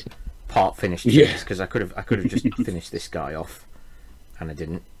 part finished things, because I could have just finished this guy off, and I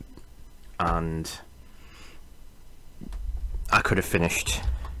didn't, and I could have finished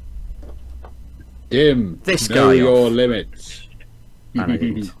this guy off, your limits, and I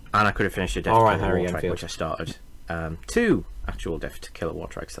didn't. And I could have finished a Death to Killer War Track, which I started. 2 actual Death to Killer War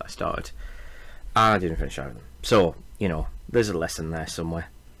Tracks that I started, and I didn't finish either of them. So, you know, there's a lesson there somewhere.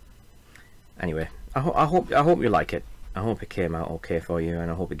 Anyway, I hope you like it. I hope it came out okay for you, and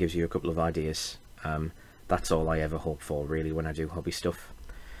I hope it gives you a couple of ideas. That's all I ever hope for, really, when I do hobby stuff.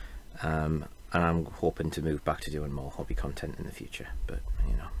 And I'm hoping to move back to doing more hobby content in the future, but,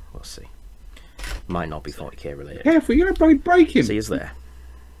 you know, we'll see. Might not be 40k related. Careful, you're going to break him. See you there.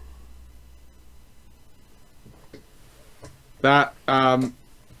 That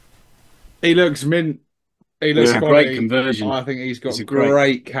he looks mint. He looks a great conversion. I think he's got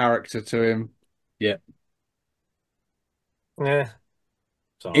great character to him. Yeah. Yeah.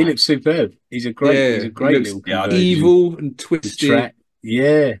 He looks superb. He's a great little conversion. Evil and twisted.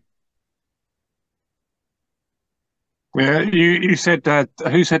 Yeah. Yeah. You said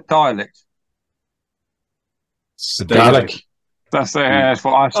who said dialect? Dalek. That's what I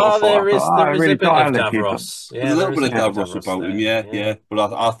sort of thought. There is a bit of Davros. There's a little bit of Davros about him, yeah.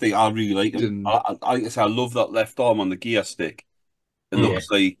 But I think I really like him. I love that left arm on the gear stick. It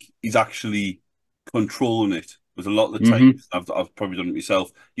looks like he's actually controlling it. With a lot of the times, I've probably done it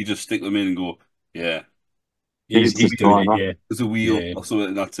myself. You just stick them in and go, yeah. He's doing it, yeah. There's a wheel or something,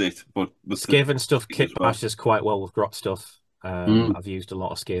 and that's it. But Skaven stuff, Kitbash is quite well with grot stuff. I've used a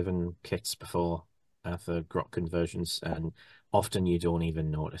lot of Skaven kits before for grot conversions, and often you don't even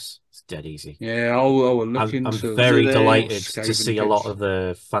notice. It's dead easy. Yeah, I'll look into. I'm very delighted to see a lot of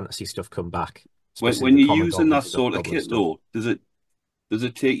the fantasy stuff come back. When you're using that sort of kit, though, does it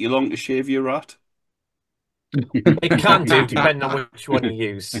take you long to shave your rat? It can do, depending on which one you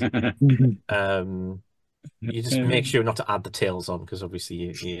use. You just make sure not to add the tails on, because obviously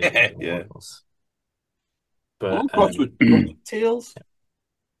you But with tails.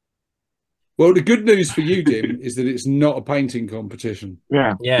 Well, the good news for you, Dim, is that it's not a painting competition.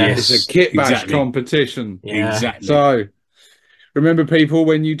 Yeah. It's a Kitbash competition. Yeah. Exactly. So remember, people,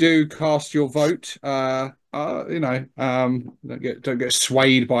 when you do cast your vote, don't get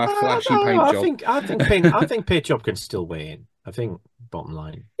swayed by a flashy paint job. I think paint job can still weigh in. I think bottom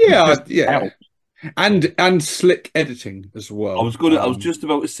line. Yeah. And slick editing as well. I was just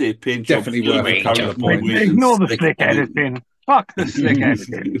about to say paint job definitely worth a couple of points. Ignore the slick editing. Fuck the slick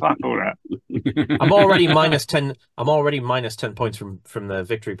editing. Fuck all that. I'm already minus 10. I'm already minus 10 points from the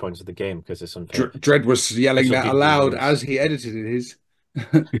victory points of the game because it's unfair. Dread was yelling that aloud as he edited his.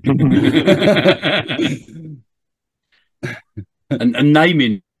 and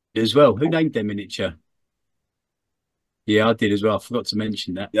naming as well. Who named their miniature? Yeah, I did as well. I forgot to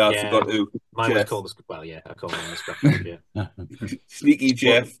mention that. Yeah, I forgot who. Mine was called. Well, yeah, I called mine the scrap. Yeah. Sneaky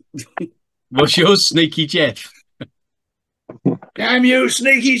Jeff. What's yours, Sneaky Jeff? Damn you,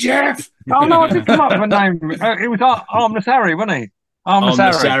 Sneaky Jeff! Oh no, I did come up with a name. It was Armless Harry, wasn't he?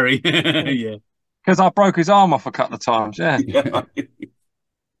 Armless Harry. Yeah. Because I broke his arm off a couple of times. Yeah.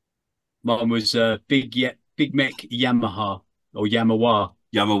 Mine was Big Mech Yamaha or Yamawa.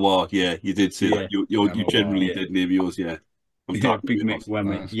 Yamawa, yeah, you did say that. You generally did name yours, yeah. Big Mech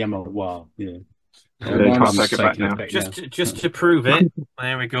Yamawa, yeah. Just to prove it,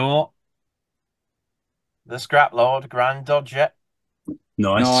 there we go. The Scrap Lord Grand Dodger.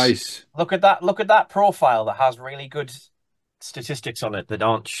 Nice. Look at that profile that has really good statistics on it that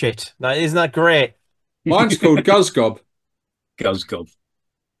aren't shit. Now, isn't that great? Mine's called Guzgob. Guzgob.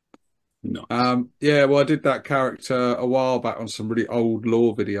 Nice. Yeah, well, I did that character a while back on some really old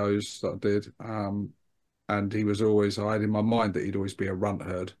lore videos that I did. And he was always, I had in my mind that he'd always be a runt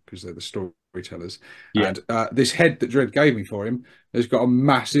herd because they're the storytellers. Yeah. And this head that Dread gave me for him has got a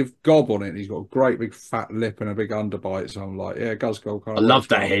massive gob on it. And he's got a great big fat lip and a big underbite. So I'm like, yeah, Guzgob. I love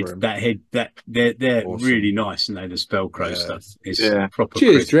that head. That head, they're awesome. Really nice, and the Spellcrow stuff. It's proper.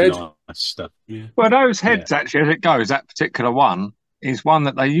 Cheers, Dread. Nice stuff. Yeah. Well, those heads actually, as it goes, that particular one is one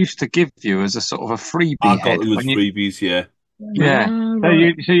that they used to give you as a sort of a freebie. I got them as freebies, yeah. Yeah.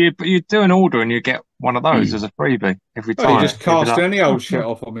 So you do an order and you get one of those as a freebie every time. You just cast any old shit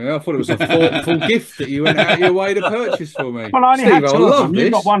off on me. I thought it was a thoughtful gift that you went out of your way to purchase for me. Well, I only had two of them.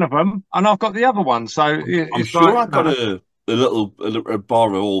 You've got one of them, and I've got the other one. So I'm sure I got a bar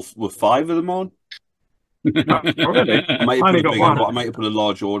with 5 of them on. I might have put a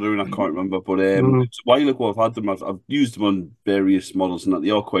large order in. I can't remember, but it's a while ago. I've had them. I've used them on various models, and they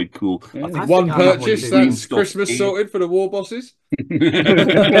are quite cool. Yeah. One purchase. That's Christmas sorted for the Warbosses.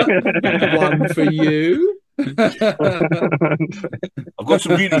 One for you. I've got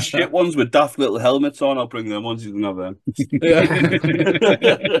some really shit ones with daft little helmets on. I'll bring them ones. You can have them.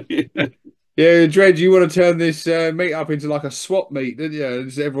 Yeah, Dredge, you want to turn this meet up into like a swap meet, didn't you?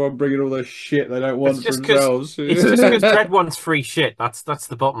 It's everyone bringing all their shit they don't want for themselves. It's just because Dred wants free shit. That's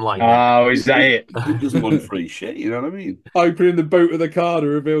the bottom line. Oh, is that it? He doesn't want free shit, you know what I mean? Opening the boot of the car to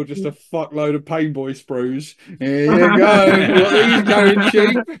reveal just a fuckload of Painboy sprues. Here you go. What are these going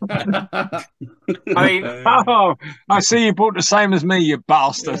cheap? I mean, I see you bought the same as me, you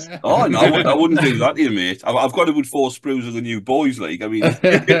bastard. Oh, no, I wouldn't do that to you, mate. I've got it with 4 sprues of the new boys league. I mean...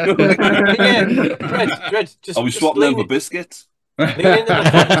 Dred, are we swapping them for biscuits? Bases.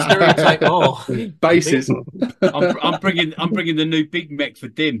 I'm bringing the new Big Mech for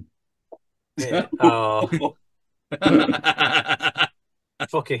Dim. Yeah. Oh.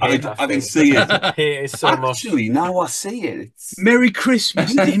 Fucking hate that. I can see it. I hate it so much. Actually, now I see it. Merry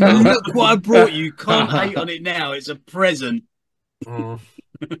Christmas, Dim. Look what I brought you. Can't hate on it now. It's a present. I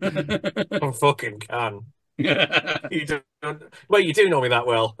fucking can. You do know me that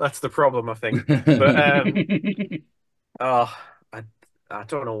well. That's the problem, I think. But I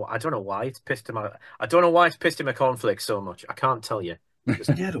don't know. I don't know why it's pissed him out. I don't know why it's pissed him a cornflake so much. I can't tell you. It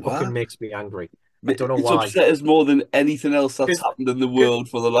fucking makes me angry. I don't know why. It's upset us more than anything else that's happened in the world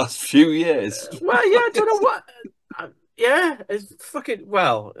for the last few years. Well, yeah, I don't know what. Yeah, it's fucking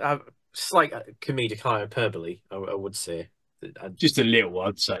slight comedic hyperbole. I would say. Just a little,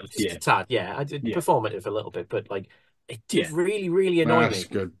 I'd say. Just a tad, yeah. I did performative a little bit, but like it did really, really annoy me. That's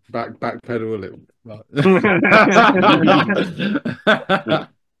good. Backpedal a little.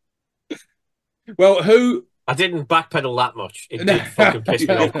 Well, who? I didn't backpedal that much. It did fucking piss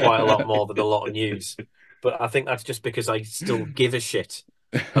me off quite a lot more than a lot of news. But I think that's just because I still give a shit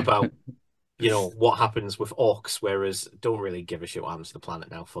about, you know, what happens with orcs, whereas don't really give a shit what happens to the planet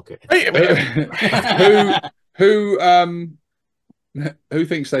now. Fuck it. Who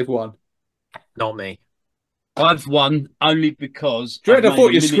thinks they've won? Not me. I've won only because Dread, I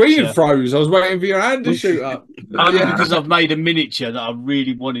thought your screen froze. I was waiting for your hand to shoot up. Only because I've made a miniature that I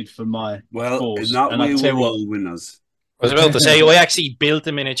really wanted for my force. And I tell you what, winners. I was about to say, I actually built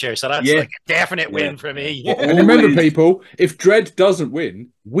a miniature, so that's like a definite win for me. And remember, people, if Dread doesn't win,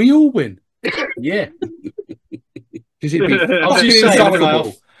 we all win. Yeah. Because he'd be I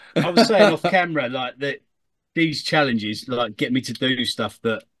was saying off camera, like, that these challenges like get me to do stuff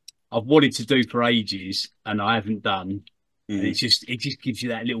that I've wanted to do for ages and I haven't done. And it just gives you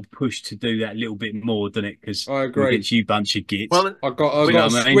that little push to do that little bit more, doesn't it? Because I agree. Against you bunch of gits. Well, I've got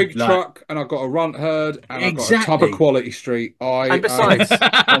a swig truck and I've got a runt herd and I've got a tub of Quality Street. And besides,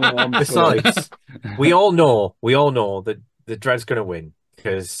 we all know that the Dread's going to win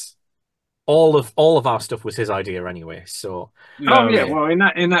because all of our stuff was his idea anyway. So well, in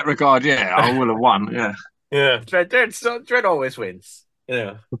that regard, I will have won. Dread always wins.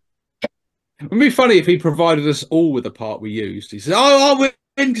 Yeah. It'd be funny if he provided us all with the part we used. He said, "Oh, I'll win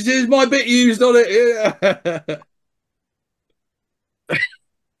because there's my bit used on it." Yeah.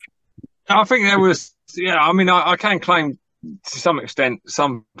 I think there was. Yeah, I mean, I can claim to some extent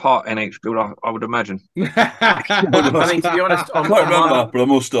some part in each build. I would imagine. I mean, to be honest, I can't remember, but I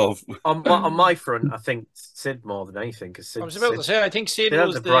must have. On my front, I think Sid more than anything because I was about to say, I think Sid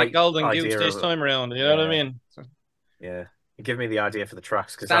was the golden goose this time around. You know what I mean? Yeah. Give me the idea for the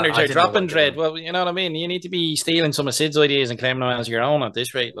tracks. Standards are dropping, Dread. Well, you know what I mean? You need to be stealing some of Sid's ideas and claiming them as your own at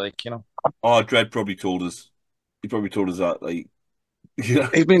this rate, like, you know. Oh, Dread probably told us. He probably told us that, like, yeah.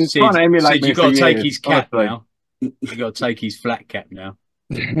 He's been trying to emulate Sid, me. You've got to take his cap now. You've got to take his flat cap now.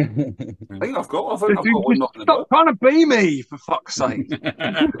 I think I've got one. Stop trying to be me, for fuck's sake.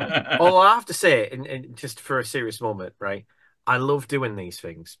 Well, I have to say, and just for a serious moment, right? I love doing these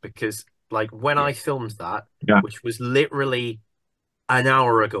things because, like, when I filmed that, which was literally an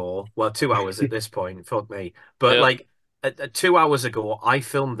hour ago, well, 2 hours at this point, fuck me, but like 2 hours ago, I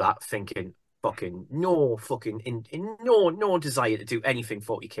filmed that thinking, no desire to do anything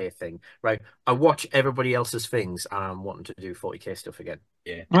 40k thing, right? I watch everybody else's things and I'm wanting to do 40k stuff again.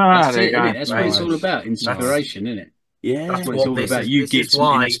 Yeah, that's it, isn't it? That's what it's all about, inspiration, isn't it? Yeah, that's what it's all about. You get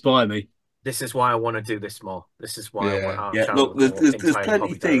to inspire me. This is why I want to do this more. This is why I want our channel. Look, there's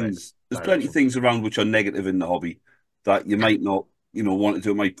plenty of things. There's plenty of things around which are negative in the hobby that you might not, want to do.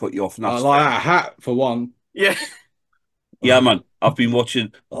 It might put you off. And I like that hat for one. Yeah. Yeah, man. I've been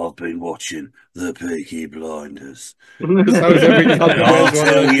watching the Peaky Blinders. I'll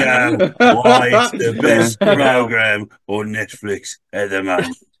tell you why it's the best program on Netflix at the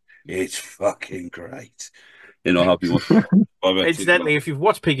moment. It's fucking great. I'll be watching. Incidentally, if you've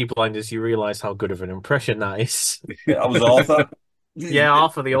watched Peaky Blinders, you realise how good of an impression that is. I was Arthur. Yeah,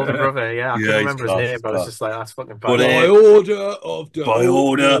 Arthur, the older brother. Yeah, I can't remember his name, but I was just like, that's fucking bad. By order of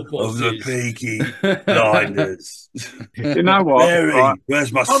the Peaky Blinders. You know what? Mary,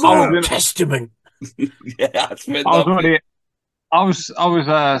 where's my son? Testament. Yeah, that's been I was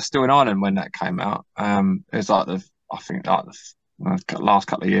still in Ireland when that came out. It was like the last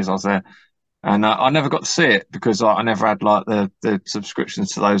couple of years I was there. And I never got to see it because I never had like the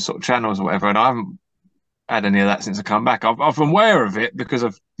subscriptions to those sort of channels or whatever, and I haven't had any of that since I come back. I've been aware of it because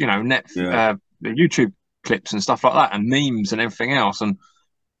of the YouTube clips and stuff like that, and memes and everything else,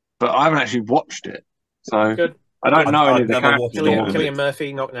 but I haven't actually watched it. So good. I don't know any of the characters. Cillian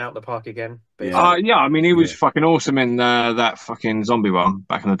Murphy knocking out the park again. I mean, he was fucking awesome in that fucking zombie one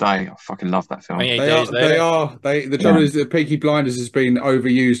back in the day. I fucking love that film. The trouble is that Peaky Blinders has been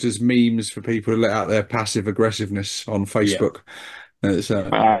overused as memes for people to let out their passive aggressiveness on Facebook. If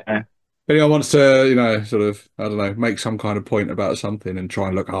anyone wants to, sort of, I don't know, make some kind of point about something and try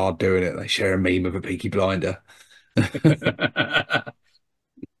and look hard doing it, they share a meme of a Peaky Blinder.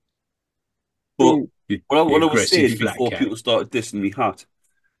 But what I was saying before people started dissing me hat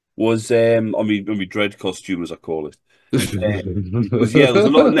was, my dread costume, as I call it. There's a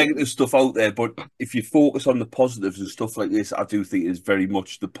lot of negative stuff out there, but if you focus on the positives and stuff like this, I do think it's very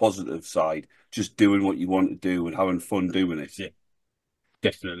much the positive side, just doing what you want to do and having fun doing it. Yeah,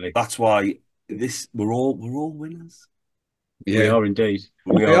 definitely. That's why we're all winners. Yeah. We are indeed.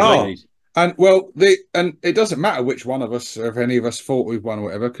 We are. And and it doesn't matter which one of us, or if any of us thought we've won or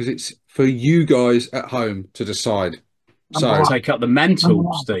whatever, because it's for you guys at home to decide. So take up the mantle,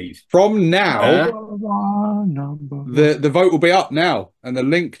 Steve. From now, the vote will be up now, and the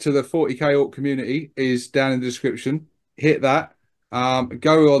link to the 40K Ork community is down in the description. Hit that,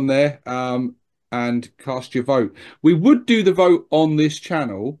 go on there, and cast your vote. We would do the vote on this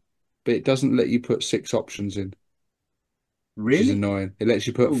channel, but it doesn't let you put 6 options in. Really? Which is annoying. It lets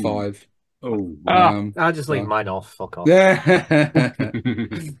you put 5. Oh, I'll just leave mine off. Fuck off. Yeah.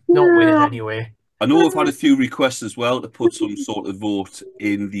 Not winning anyway. I know I've had a few requests as well to put some sort of vote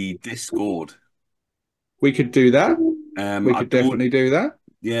in the Discord. We could do that. We could definitely do that.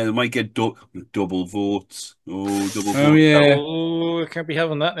 Yeah, they might get double votes. Oh, double votes. Oh, yeah. Oh, can't be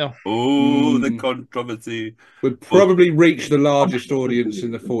having that now. Oh, the controversy. We'd probably reach the largest audience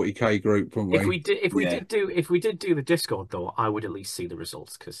in the 40K group, wouldn't we? If we did do the Discord though, I would at least see the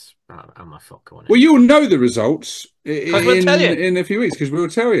results because I'm a fuck on it. Well, you'll know the results we'll tell you in a few weeks because we'll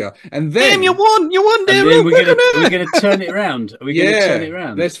tell you. And then damn, you won, damn. We're gonna turn it around. Are we gonna turn it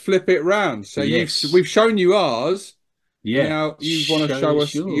around? Let's flip it round. So we've shown you ours. Yeah. Now you want to show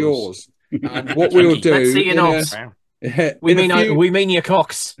us yours. And what we'll do? Let's see your knobs. We mean your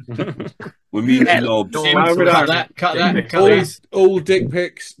cocks. We mean your knobs. Cut that. All dick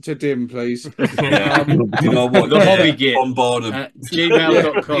pics to Dim, please. You know what? The hobby gear. Bombard him.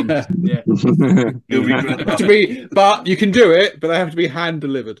 Gmail.com. Yeah. You'll regret that. But you can do it, but they have to be hand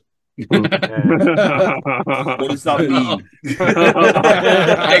delivered. What does that mean?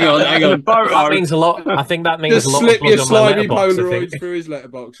 hang on. That means a lot. I think that means just a lot. Slip your slimy Polaroids Polaroids through his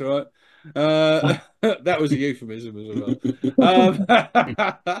letterbox, all right? That was a euphemism as well.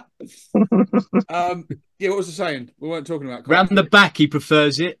 Yeah, what was I saying? We weren't talking about round the back. He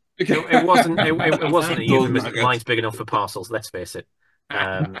prefers it. It wasn't a euphemism. Mine's big enough for parcels. Let's face it.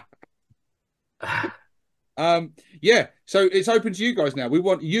 Yeah, so it's open to you guys now. We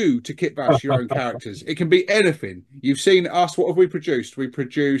want you to kitbash your own characters. It can be anything. You've seen us. What have we produced? We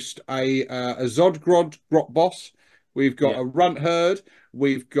produced a Zodgrod Grot Boss. We've got a Runt Herd.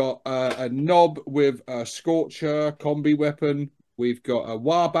 We've got a Knob with a Scorcher combi weapon. We've got a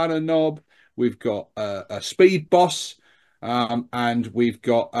Warbanner Knob. We've got a Speed Boss. And we've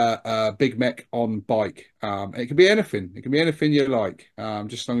got a Big Mech on bike. It can be anything. It can be anything you like,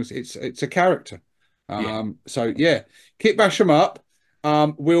 just as long as it's a character. So yeah, kitbash them up.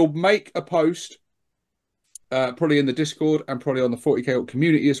 We'll make a post probably in the Discord and probably on the 40K Ork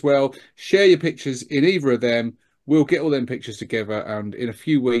community as well. Share your pictures in either of them. We'll get all them pictures together, and in a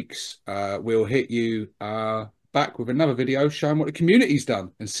few weeks we'll hit you back with another video showing what the community's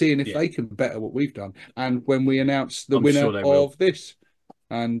done and seeing if they can better what we've done, and when we announce the winner of this.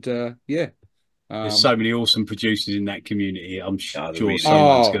 And there's so many awesome producers in that community. I'm sure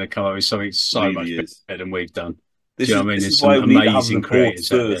someone's going to come up with something so much better than we've done. Do you know what I mean? There's some amazing creators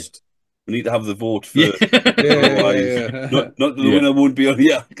first. We need to have the vote first. Not the winner won't be on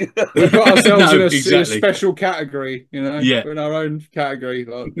here. We've got ourselves in a special category, you know. We're in our own category,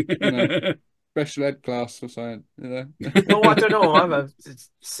 like, you know, special ed class or something, you know. No, I don't know.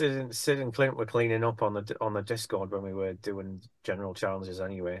 Sid and Clint were cleaning up on the Discord when we were doing general challenges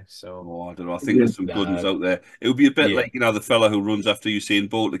anyway. So I don't know. I think there's some good ones out there. It would be a bit like, you know, the fella who runs after Usain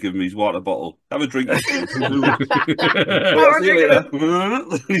Bolt to give him his water bottle. Have a drink.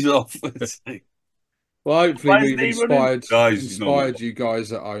 He's off. Well, hopefully we've inspired you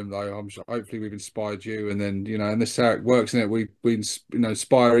guys at home, though. I'm sure. Hopefully we've inspired you, and then, you know, and this is how it works, isn't it? We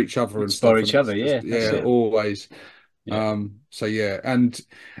inspire each other and stuff. Always. So yeah, and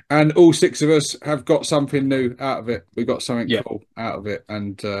all 6 of us have got something new out of it. We got something cool out of it,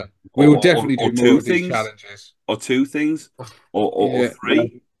 and we will definitely do more of these challenges. Or 2 things, or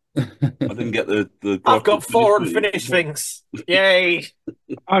 3. I didn't get the. I've got 4 unfinished things. Yay!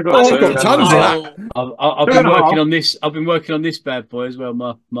 I've got tons of that. I've been working on this. I've been working on this bad boy as well.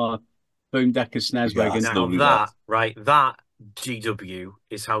 My Boomdacker Snazwagon. That GW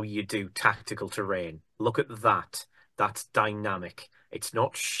is how you do tactical terrain. Look at that. That's dynamic. It's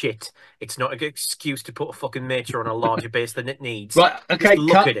not shit. It's not an excuse to put a fucking nature on a larger base than it needs. Right, okay,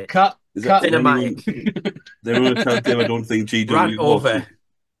 look at it. Cut. Cinematic. They were I don't think GW Rant over.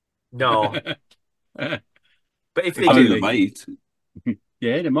 No. But if they do, they might.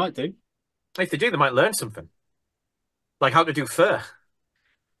 Yeah, they might do. If they do, they might learn something. Like how to do fur.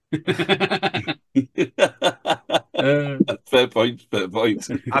 Fair point.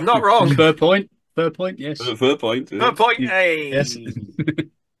 I'm not wrong. Fair point, yes. Fair point. Fair point, hey. Yes.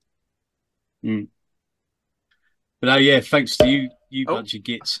 But thanks to you bunch of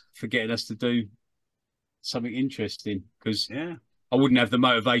gits for getting us to do something interesting. Because I wouldn't have the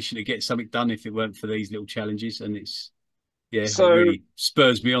motivation to get something done if it weren't for these little challenges, and it's it So really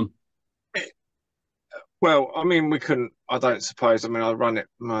spurs me on. well, I mean, we couldn't. I don't suppose. I mean, I'll run it.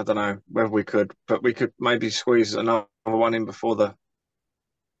 I don't know whether we could, but we could maybe squeeze another one in before the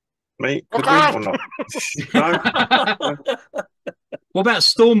meet. Could we or not? No? What about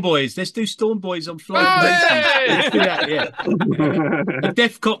Storm Boys? Let's do Storm Boys on Flying Places. Let's do that, yeah. A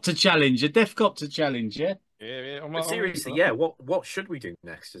Death Copter challenge. A Death Copter challenge, yeah? Yeah. But seriously, yeah, what should we do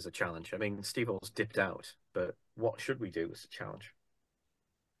next as a challenge? I mean, Steve All's dipped out, but what should we do as a challenge?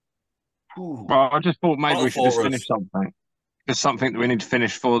 Well, I just thought maybe we should just finish something. There's something that we need to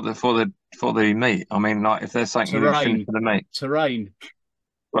finish for the meet. I mean, like if there's something we need to finish for the meet. Terrain.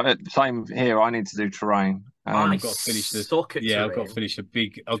 But same here. I need to do terrain. I've got to finish this. Yeah, I've got to finish a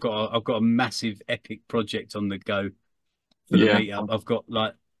big. I've got a massive epic project on the go for the meetup. I've got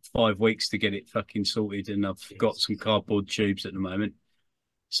like 5 weeks to get it fucking sorted, and I've got some cardboard tubes at the moment.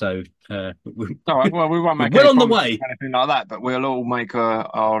 So, all right. Well, we won't make on the way, anything like that, but we'll all make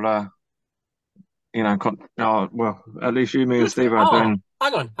our well, at least you, me, and Steve are doing.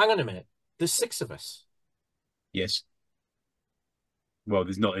 Hang on a minute. There's 6 of us. Yes. Well,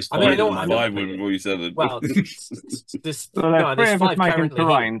 there's not. It's I mean, I wouldn't. What you said. Well, there's 3 of us making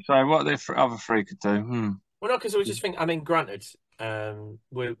terrain. So what the other 3 could do? Well, no, because I was just thinking. I mean, granted,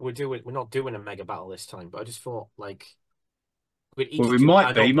 we're not doing a mega battle this time, but I just thought like we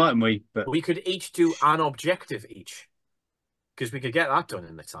might be, mightn't we? But we could each do an objective each, because we could get that done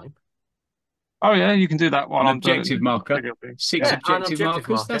in the time. Oh yeah, you can do that while I'm objective marker. 6 objective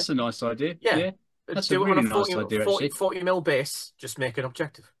markers. That's a nice idea. Yeah. That's do a really nice idea, 40 mil base, just make an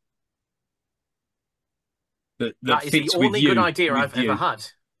objective. That is fits the only good idea I've ever had.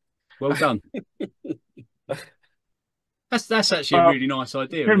 Well done. That's actually a really nice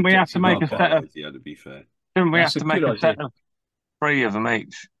idea. Didn't we have to make a set of? Yeah, to be fair. Didn't we have to make a set of 3 of them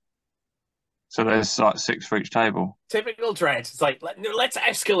each? So there's like 6 for each table. Typical Dread. It's like let's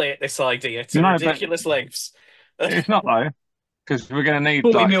escalate this idea to ridiculous lengths. It's not though. Because we're going to need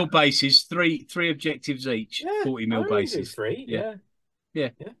 40 mil bases, three objectives each. Yeah, 40 mil bases. 3. Yeah.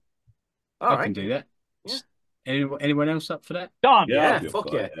 I can do that. Yeah. Anyone else up for that? Done. Yeah.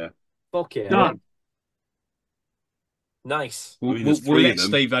 Fuck yeah. Fuck yeah. Done. Nice. We'll let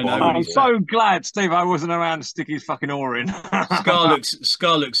Steve know. I'm so glad Steve I wasn't around to stick his fucking oar in.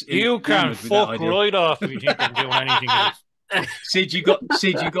 Scar looks. You can fuck right off if you think I'm doing anything else. Sid, you got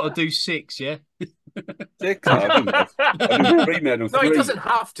to do 6, yeah? 6? I do 3 medals. No, he doesn't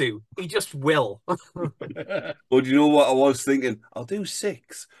have to. He just will. Well, do you know what I was thinking? I'll do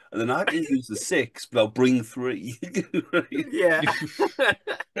 6, and then I can use the 6, but I'll bring 3. Yeah.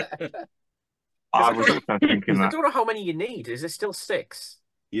 I was also thinking that. I don't know how many you need. Is it still 6?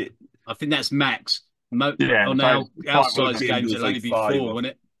 Yeah, I think that's max. On our size games, it'll only be 4, won't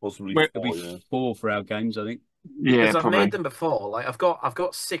it? Possibly 4 for our games, I think. Yeah, because I've made them before. Like I've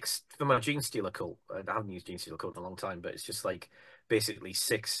got 6 for my Gene Stealer cult. I haven't used Gene Stealer cult in a long time, but it's just like basically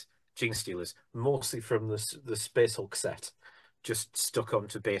 6 Gene Stealers, mostly from the Space Hulk set, just stuck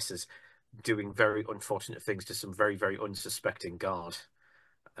onto bases, doing very unfortunate things to some very, very unsuspecting guard.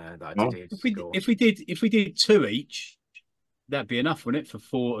 If we did 2 each, that'd be enough, wouldn't it, for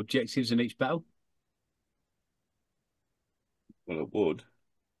 4 objectives in each battle? Well, it would.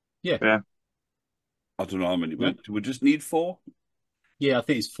 Yeah. I don't know how many. We just need 4. Yeah, I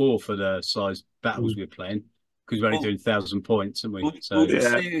think it's 4 for the size battles we're playing, because we're only doing 1,000 points, aren't we?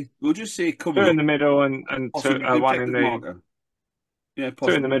 We'll just say 2 in the middle and 2, 1 in the. Yeah, 2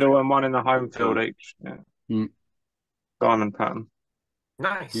 in the middle and 1 in the home field each. Yeah. Diamond pattern.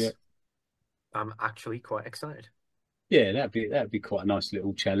 Nice. Yeah. I'm actually quite excited. Yeah, that'd be quite a nice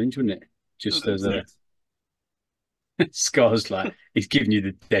little challenge, wouldn't it? Just as a Scar's like, he's giving you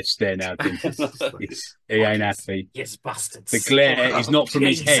the death stare now. He ain't happy. Yes, bastards. The glare is not from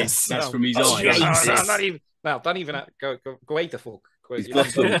his head; that's from his eyes. No, not even. No, don't even go away the fuck. He's got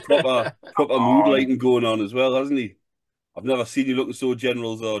some proper mood lighting going on as well, hasn't he? I've never seen you looking so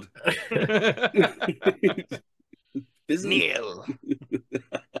General Zod. Neil.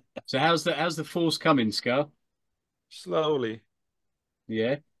 So how's the force coming, Scar? Slowly.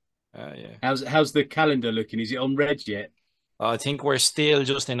 Yeah. Yeah. How's the calendar looking? Is it on red yet? I think we're still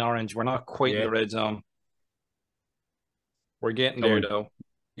just in orange. We're not quite in the red zone. We're getting there though.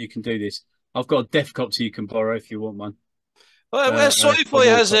 You can do this. I've got a death copter you can borrow if you want one. Well, Sci-Fi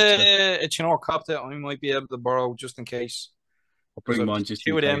has a Chinork copter I might be able to borrow just in case. I'll bring mine just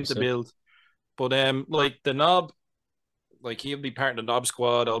in case. 2 of them to build. But like the knob, like he'll be part of the knob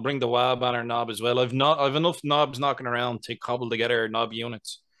squad. I'll bring the WAB on our knob as well. I've enough knobs knocking around to cobble together knob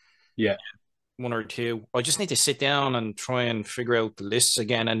units. Yeah. one or two. I just need to sit down and try and figure out the lists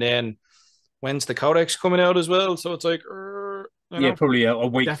again. And then when's the codex coming out as well? So it's like, yeah, probably a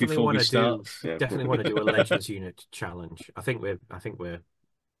week before we start. Definitely want to do a Legends unit challenge. I think we're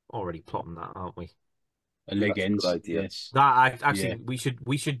already plotting that, aren't we? A Legends, yes. That actually,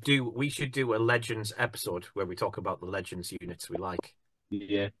 we should do a Legends episode where we talk about the Legends units we like.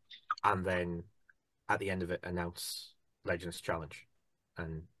 Yeah, and then at the end of it, announce Legends challenge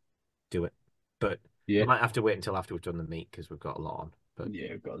and do it. But we might have to wait until after we've done the meet because we've got a lot on. But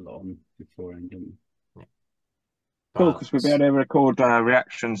yeah, we've got a lot on beforehand, don't we? Cool, because we'll be able to record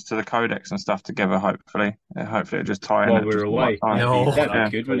reactions to the codex and stuff together. Hopefully it'll just tie in. While we're away,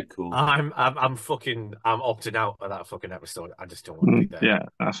 that'd be good. Really cool. I'm opting out of that fucking episode. I just don't want to do that. Yeah,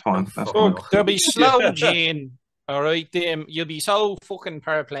 that's fine. There'll be slow, Gene. All right, you'll be so fucking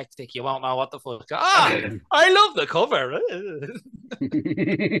perplexed you won't know what the fuck. I love the cover.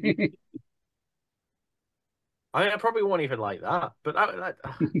 I probably won't even like that, but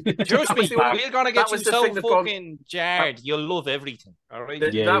trust me, we're gonna get you so fucking jarred. You'll love everything. All right.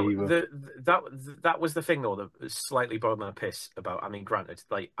 That was the thing though that slightly bothered my piss about. I mean, granted,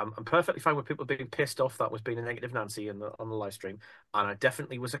 like I'm perfectly fine with people being pissed off that was being a negative Nancy on the live stream, and I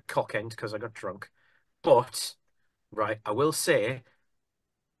definitely was a cock end because I got drunk. But right, I will say,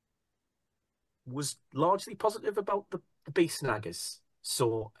 was largely positive about the beast snaggers.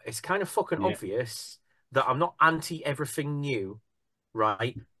 So it's kind of fucking obvious that I'm not anti everything new,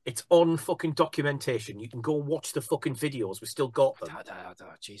 right? It's on fucking documentation. You can go watch the fucking videos. We still got them.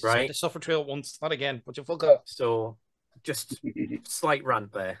 Jesus. Right? The suffer trail once, not again, but you fuck up. So just slight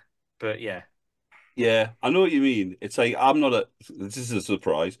rant there. But yeah. Yeah, I know what you mean. It's like this is a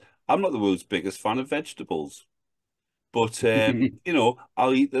surprise. I'm not the world's biggest fan of vegetables. But you know,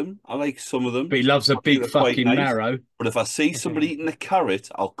 I'll eat them. I like some of them. But he loves a big fucking marrow. But if I see somebody eating a carrot,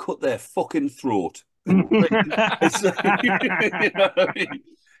 I'll cut their fucking throat. It's like, you know what I mean?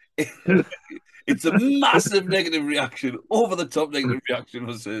 It's a massive negative reaction, over the top negative reaction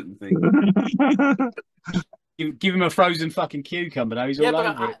for certain things. Give him a frozen fucking cucumber, now he's all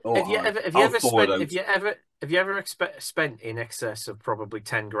over it. Have you ever spent in excess of probably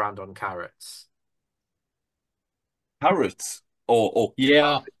 10 grand on carrots? Carrots? Or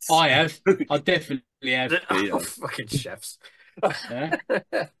yeah, carrots. I have. I definitely have. Fucking chefs.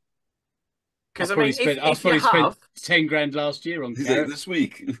 Because I mean, I probably spent 10 grand last year on carrots. This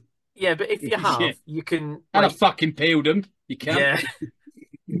week. Yeah, but if you have, you can. And I fucking peeled them. You can. Yeah.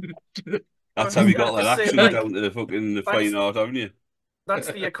 That's how we got that action down to the fucking fine art, haven't you? That's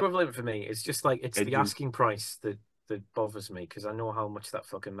the equivalent for me. It's just like the asking price that bothers me because I know how much that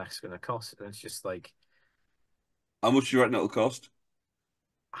fucking mech's going to cost, and it's just like. How much do you reckon it'll cost?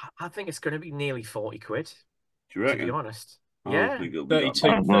 I think it's going to be nearly 40 quid. Do you reckon? To be honest. Yeah,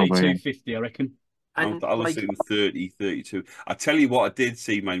 32.50, I reckon. I was thinking 30, 32. I tell you what, I did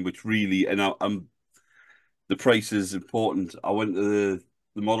see, man, which really, and the price is important. I went to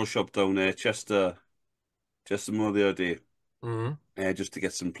the model shop down there, Chester more the other day, just to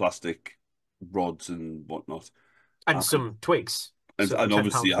get some plastic rods and whatnot, and some twigs, and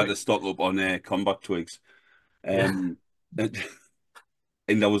obviously I had to stock up on combat twigs, and I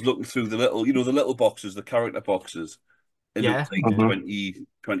was looking through the little boxes, the character boxes. And it's like 20,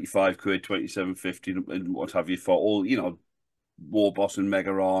 25 quid, 27.50 and what have you for all, Warboss and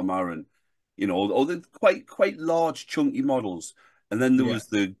Mega Armor and, all the quite large, chunky models. And then there was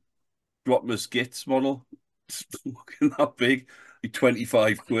the Dropmas Gits model, that big, like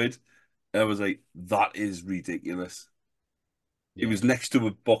 25 quid. And I was like, that is ridiculous. It was next to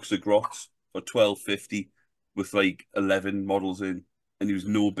a box of Grots for 12.50 with like 11 models in. And he was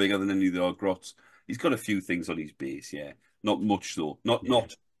no bigger than any of the other Grots. He's got a few things on his base, not much though. Not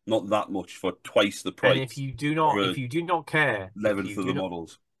that much for twice the price. And if you do not care, 11 for the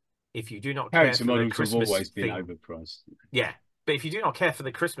models. If you do not care for the Christmas have always been theme, overpriced. Yeah, but if you do not care for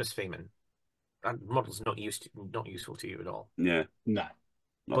the Christmas theming, that model's not useful to you at all. Yeah, no.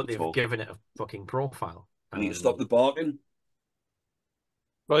 But they've given it a fucking profile. I need to stop the bargain.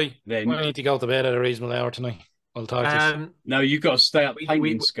 Right, then we need to go to bed at a reasonable hour tonight. I'll talk to you. No, you've got to stay up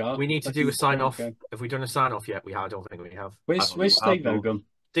painting, Scar. We need to do a sign-off. Have we done a sign-off yet? I don't think we have. Where's Steve-O gone?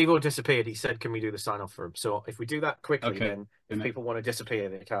 Steve-O disappeared. He said, can we do the sign-off for him? So if we do that quickly, then if people want to disappear,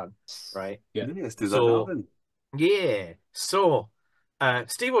 they can. Right? Yeah, let's do that now then. Yeah. So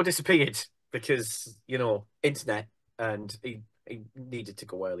Steve-O disappeared because, internet, and he needed to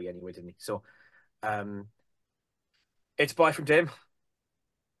go early anyway, didn't he? So it's bye from Dim.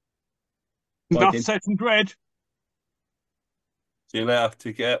 Enough said and read. See you later.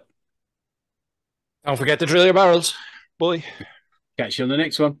 Take care. Don't forget to drill your barrels. Bye. Catch you on the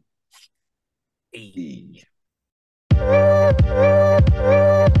next one. E.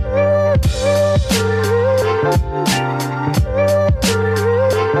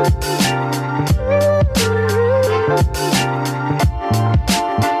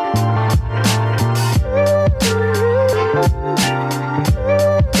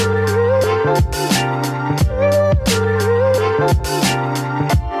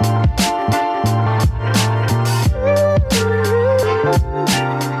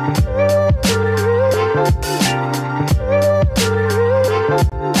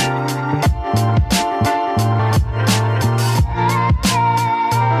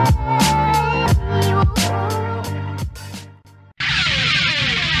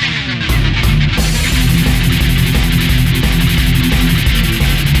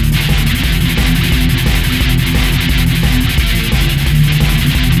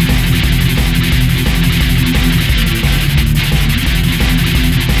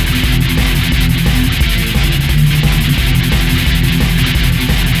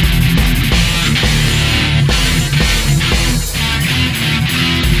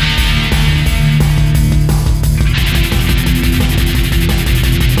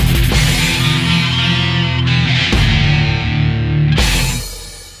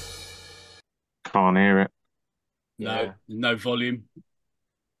 Can't hear it. No, no volume.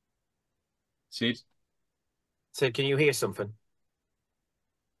 Sid? Sid, can you hear something?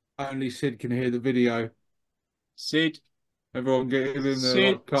 Only Sid can hear the video. Sid? Everyone get him in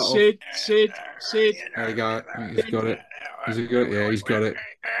Sid, the cut off. Sid. There you go. He's got it. Has he got it? Yeah, he's got it.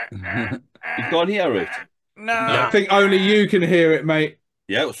 You can't hear it? No. I think only you can hear it, mate.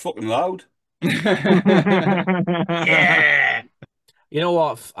 Yeah, it was fucking loud. Yeah. You know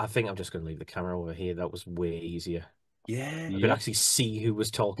what? I think I'm just going to leave the camera over here. That was way easier. Yeah. I could actually see who was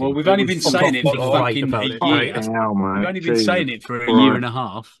talking. Well, we've only been saying it for fucking a year. We've only been saying it for a year and a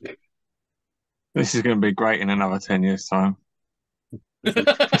half. This is going to be great in another 10 years' time. Fucking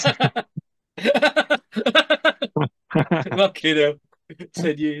hell.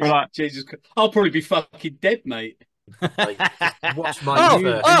 10 years. Right. Jesus Christ. I'll probably be fucking dead, mate. Watch my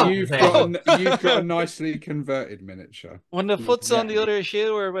you've got a nicely converted miniature. When the foot's on the other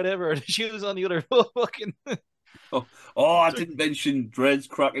shoe or whatever, the shoe's on the other foot. Fucking. I didn't mention Dred's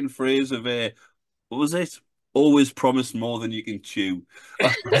cracking phrase of what was it? Always promise more than you can chew. He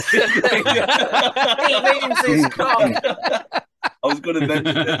means his cock. I was going to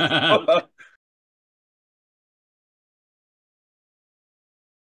mention it.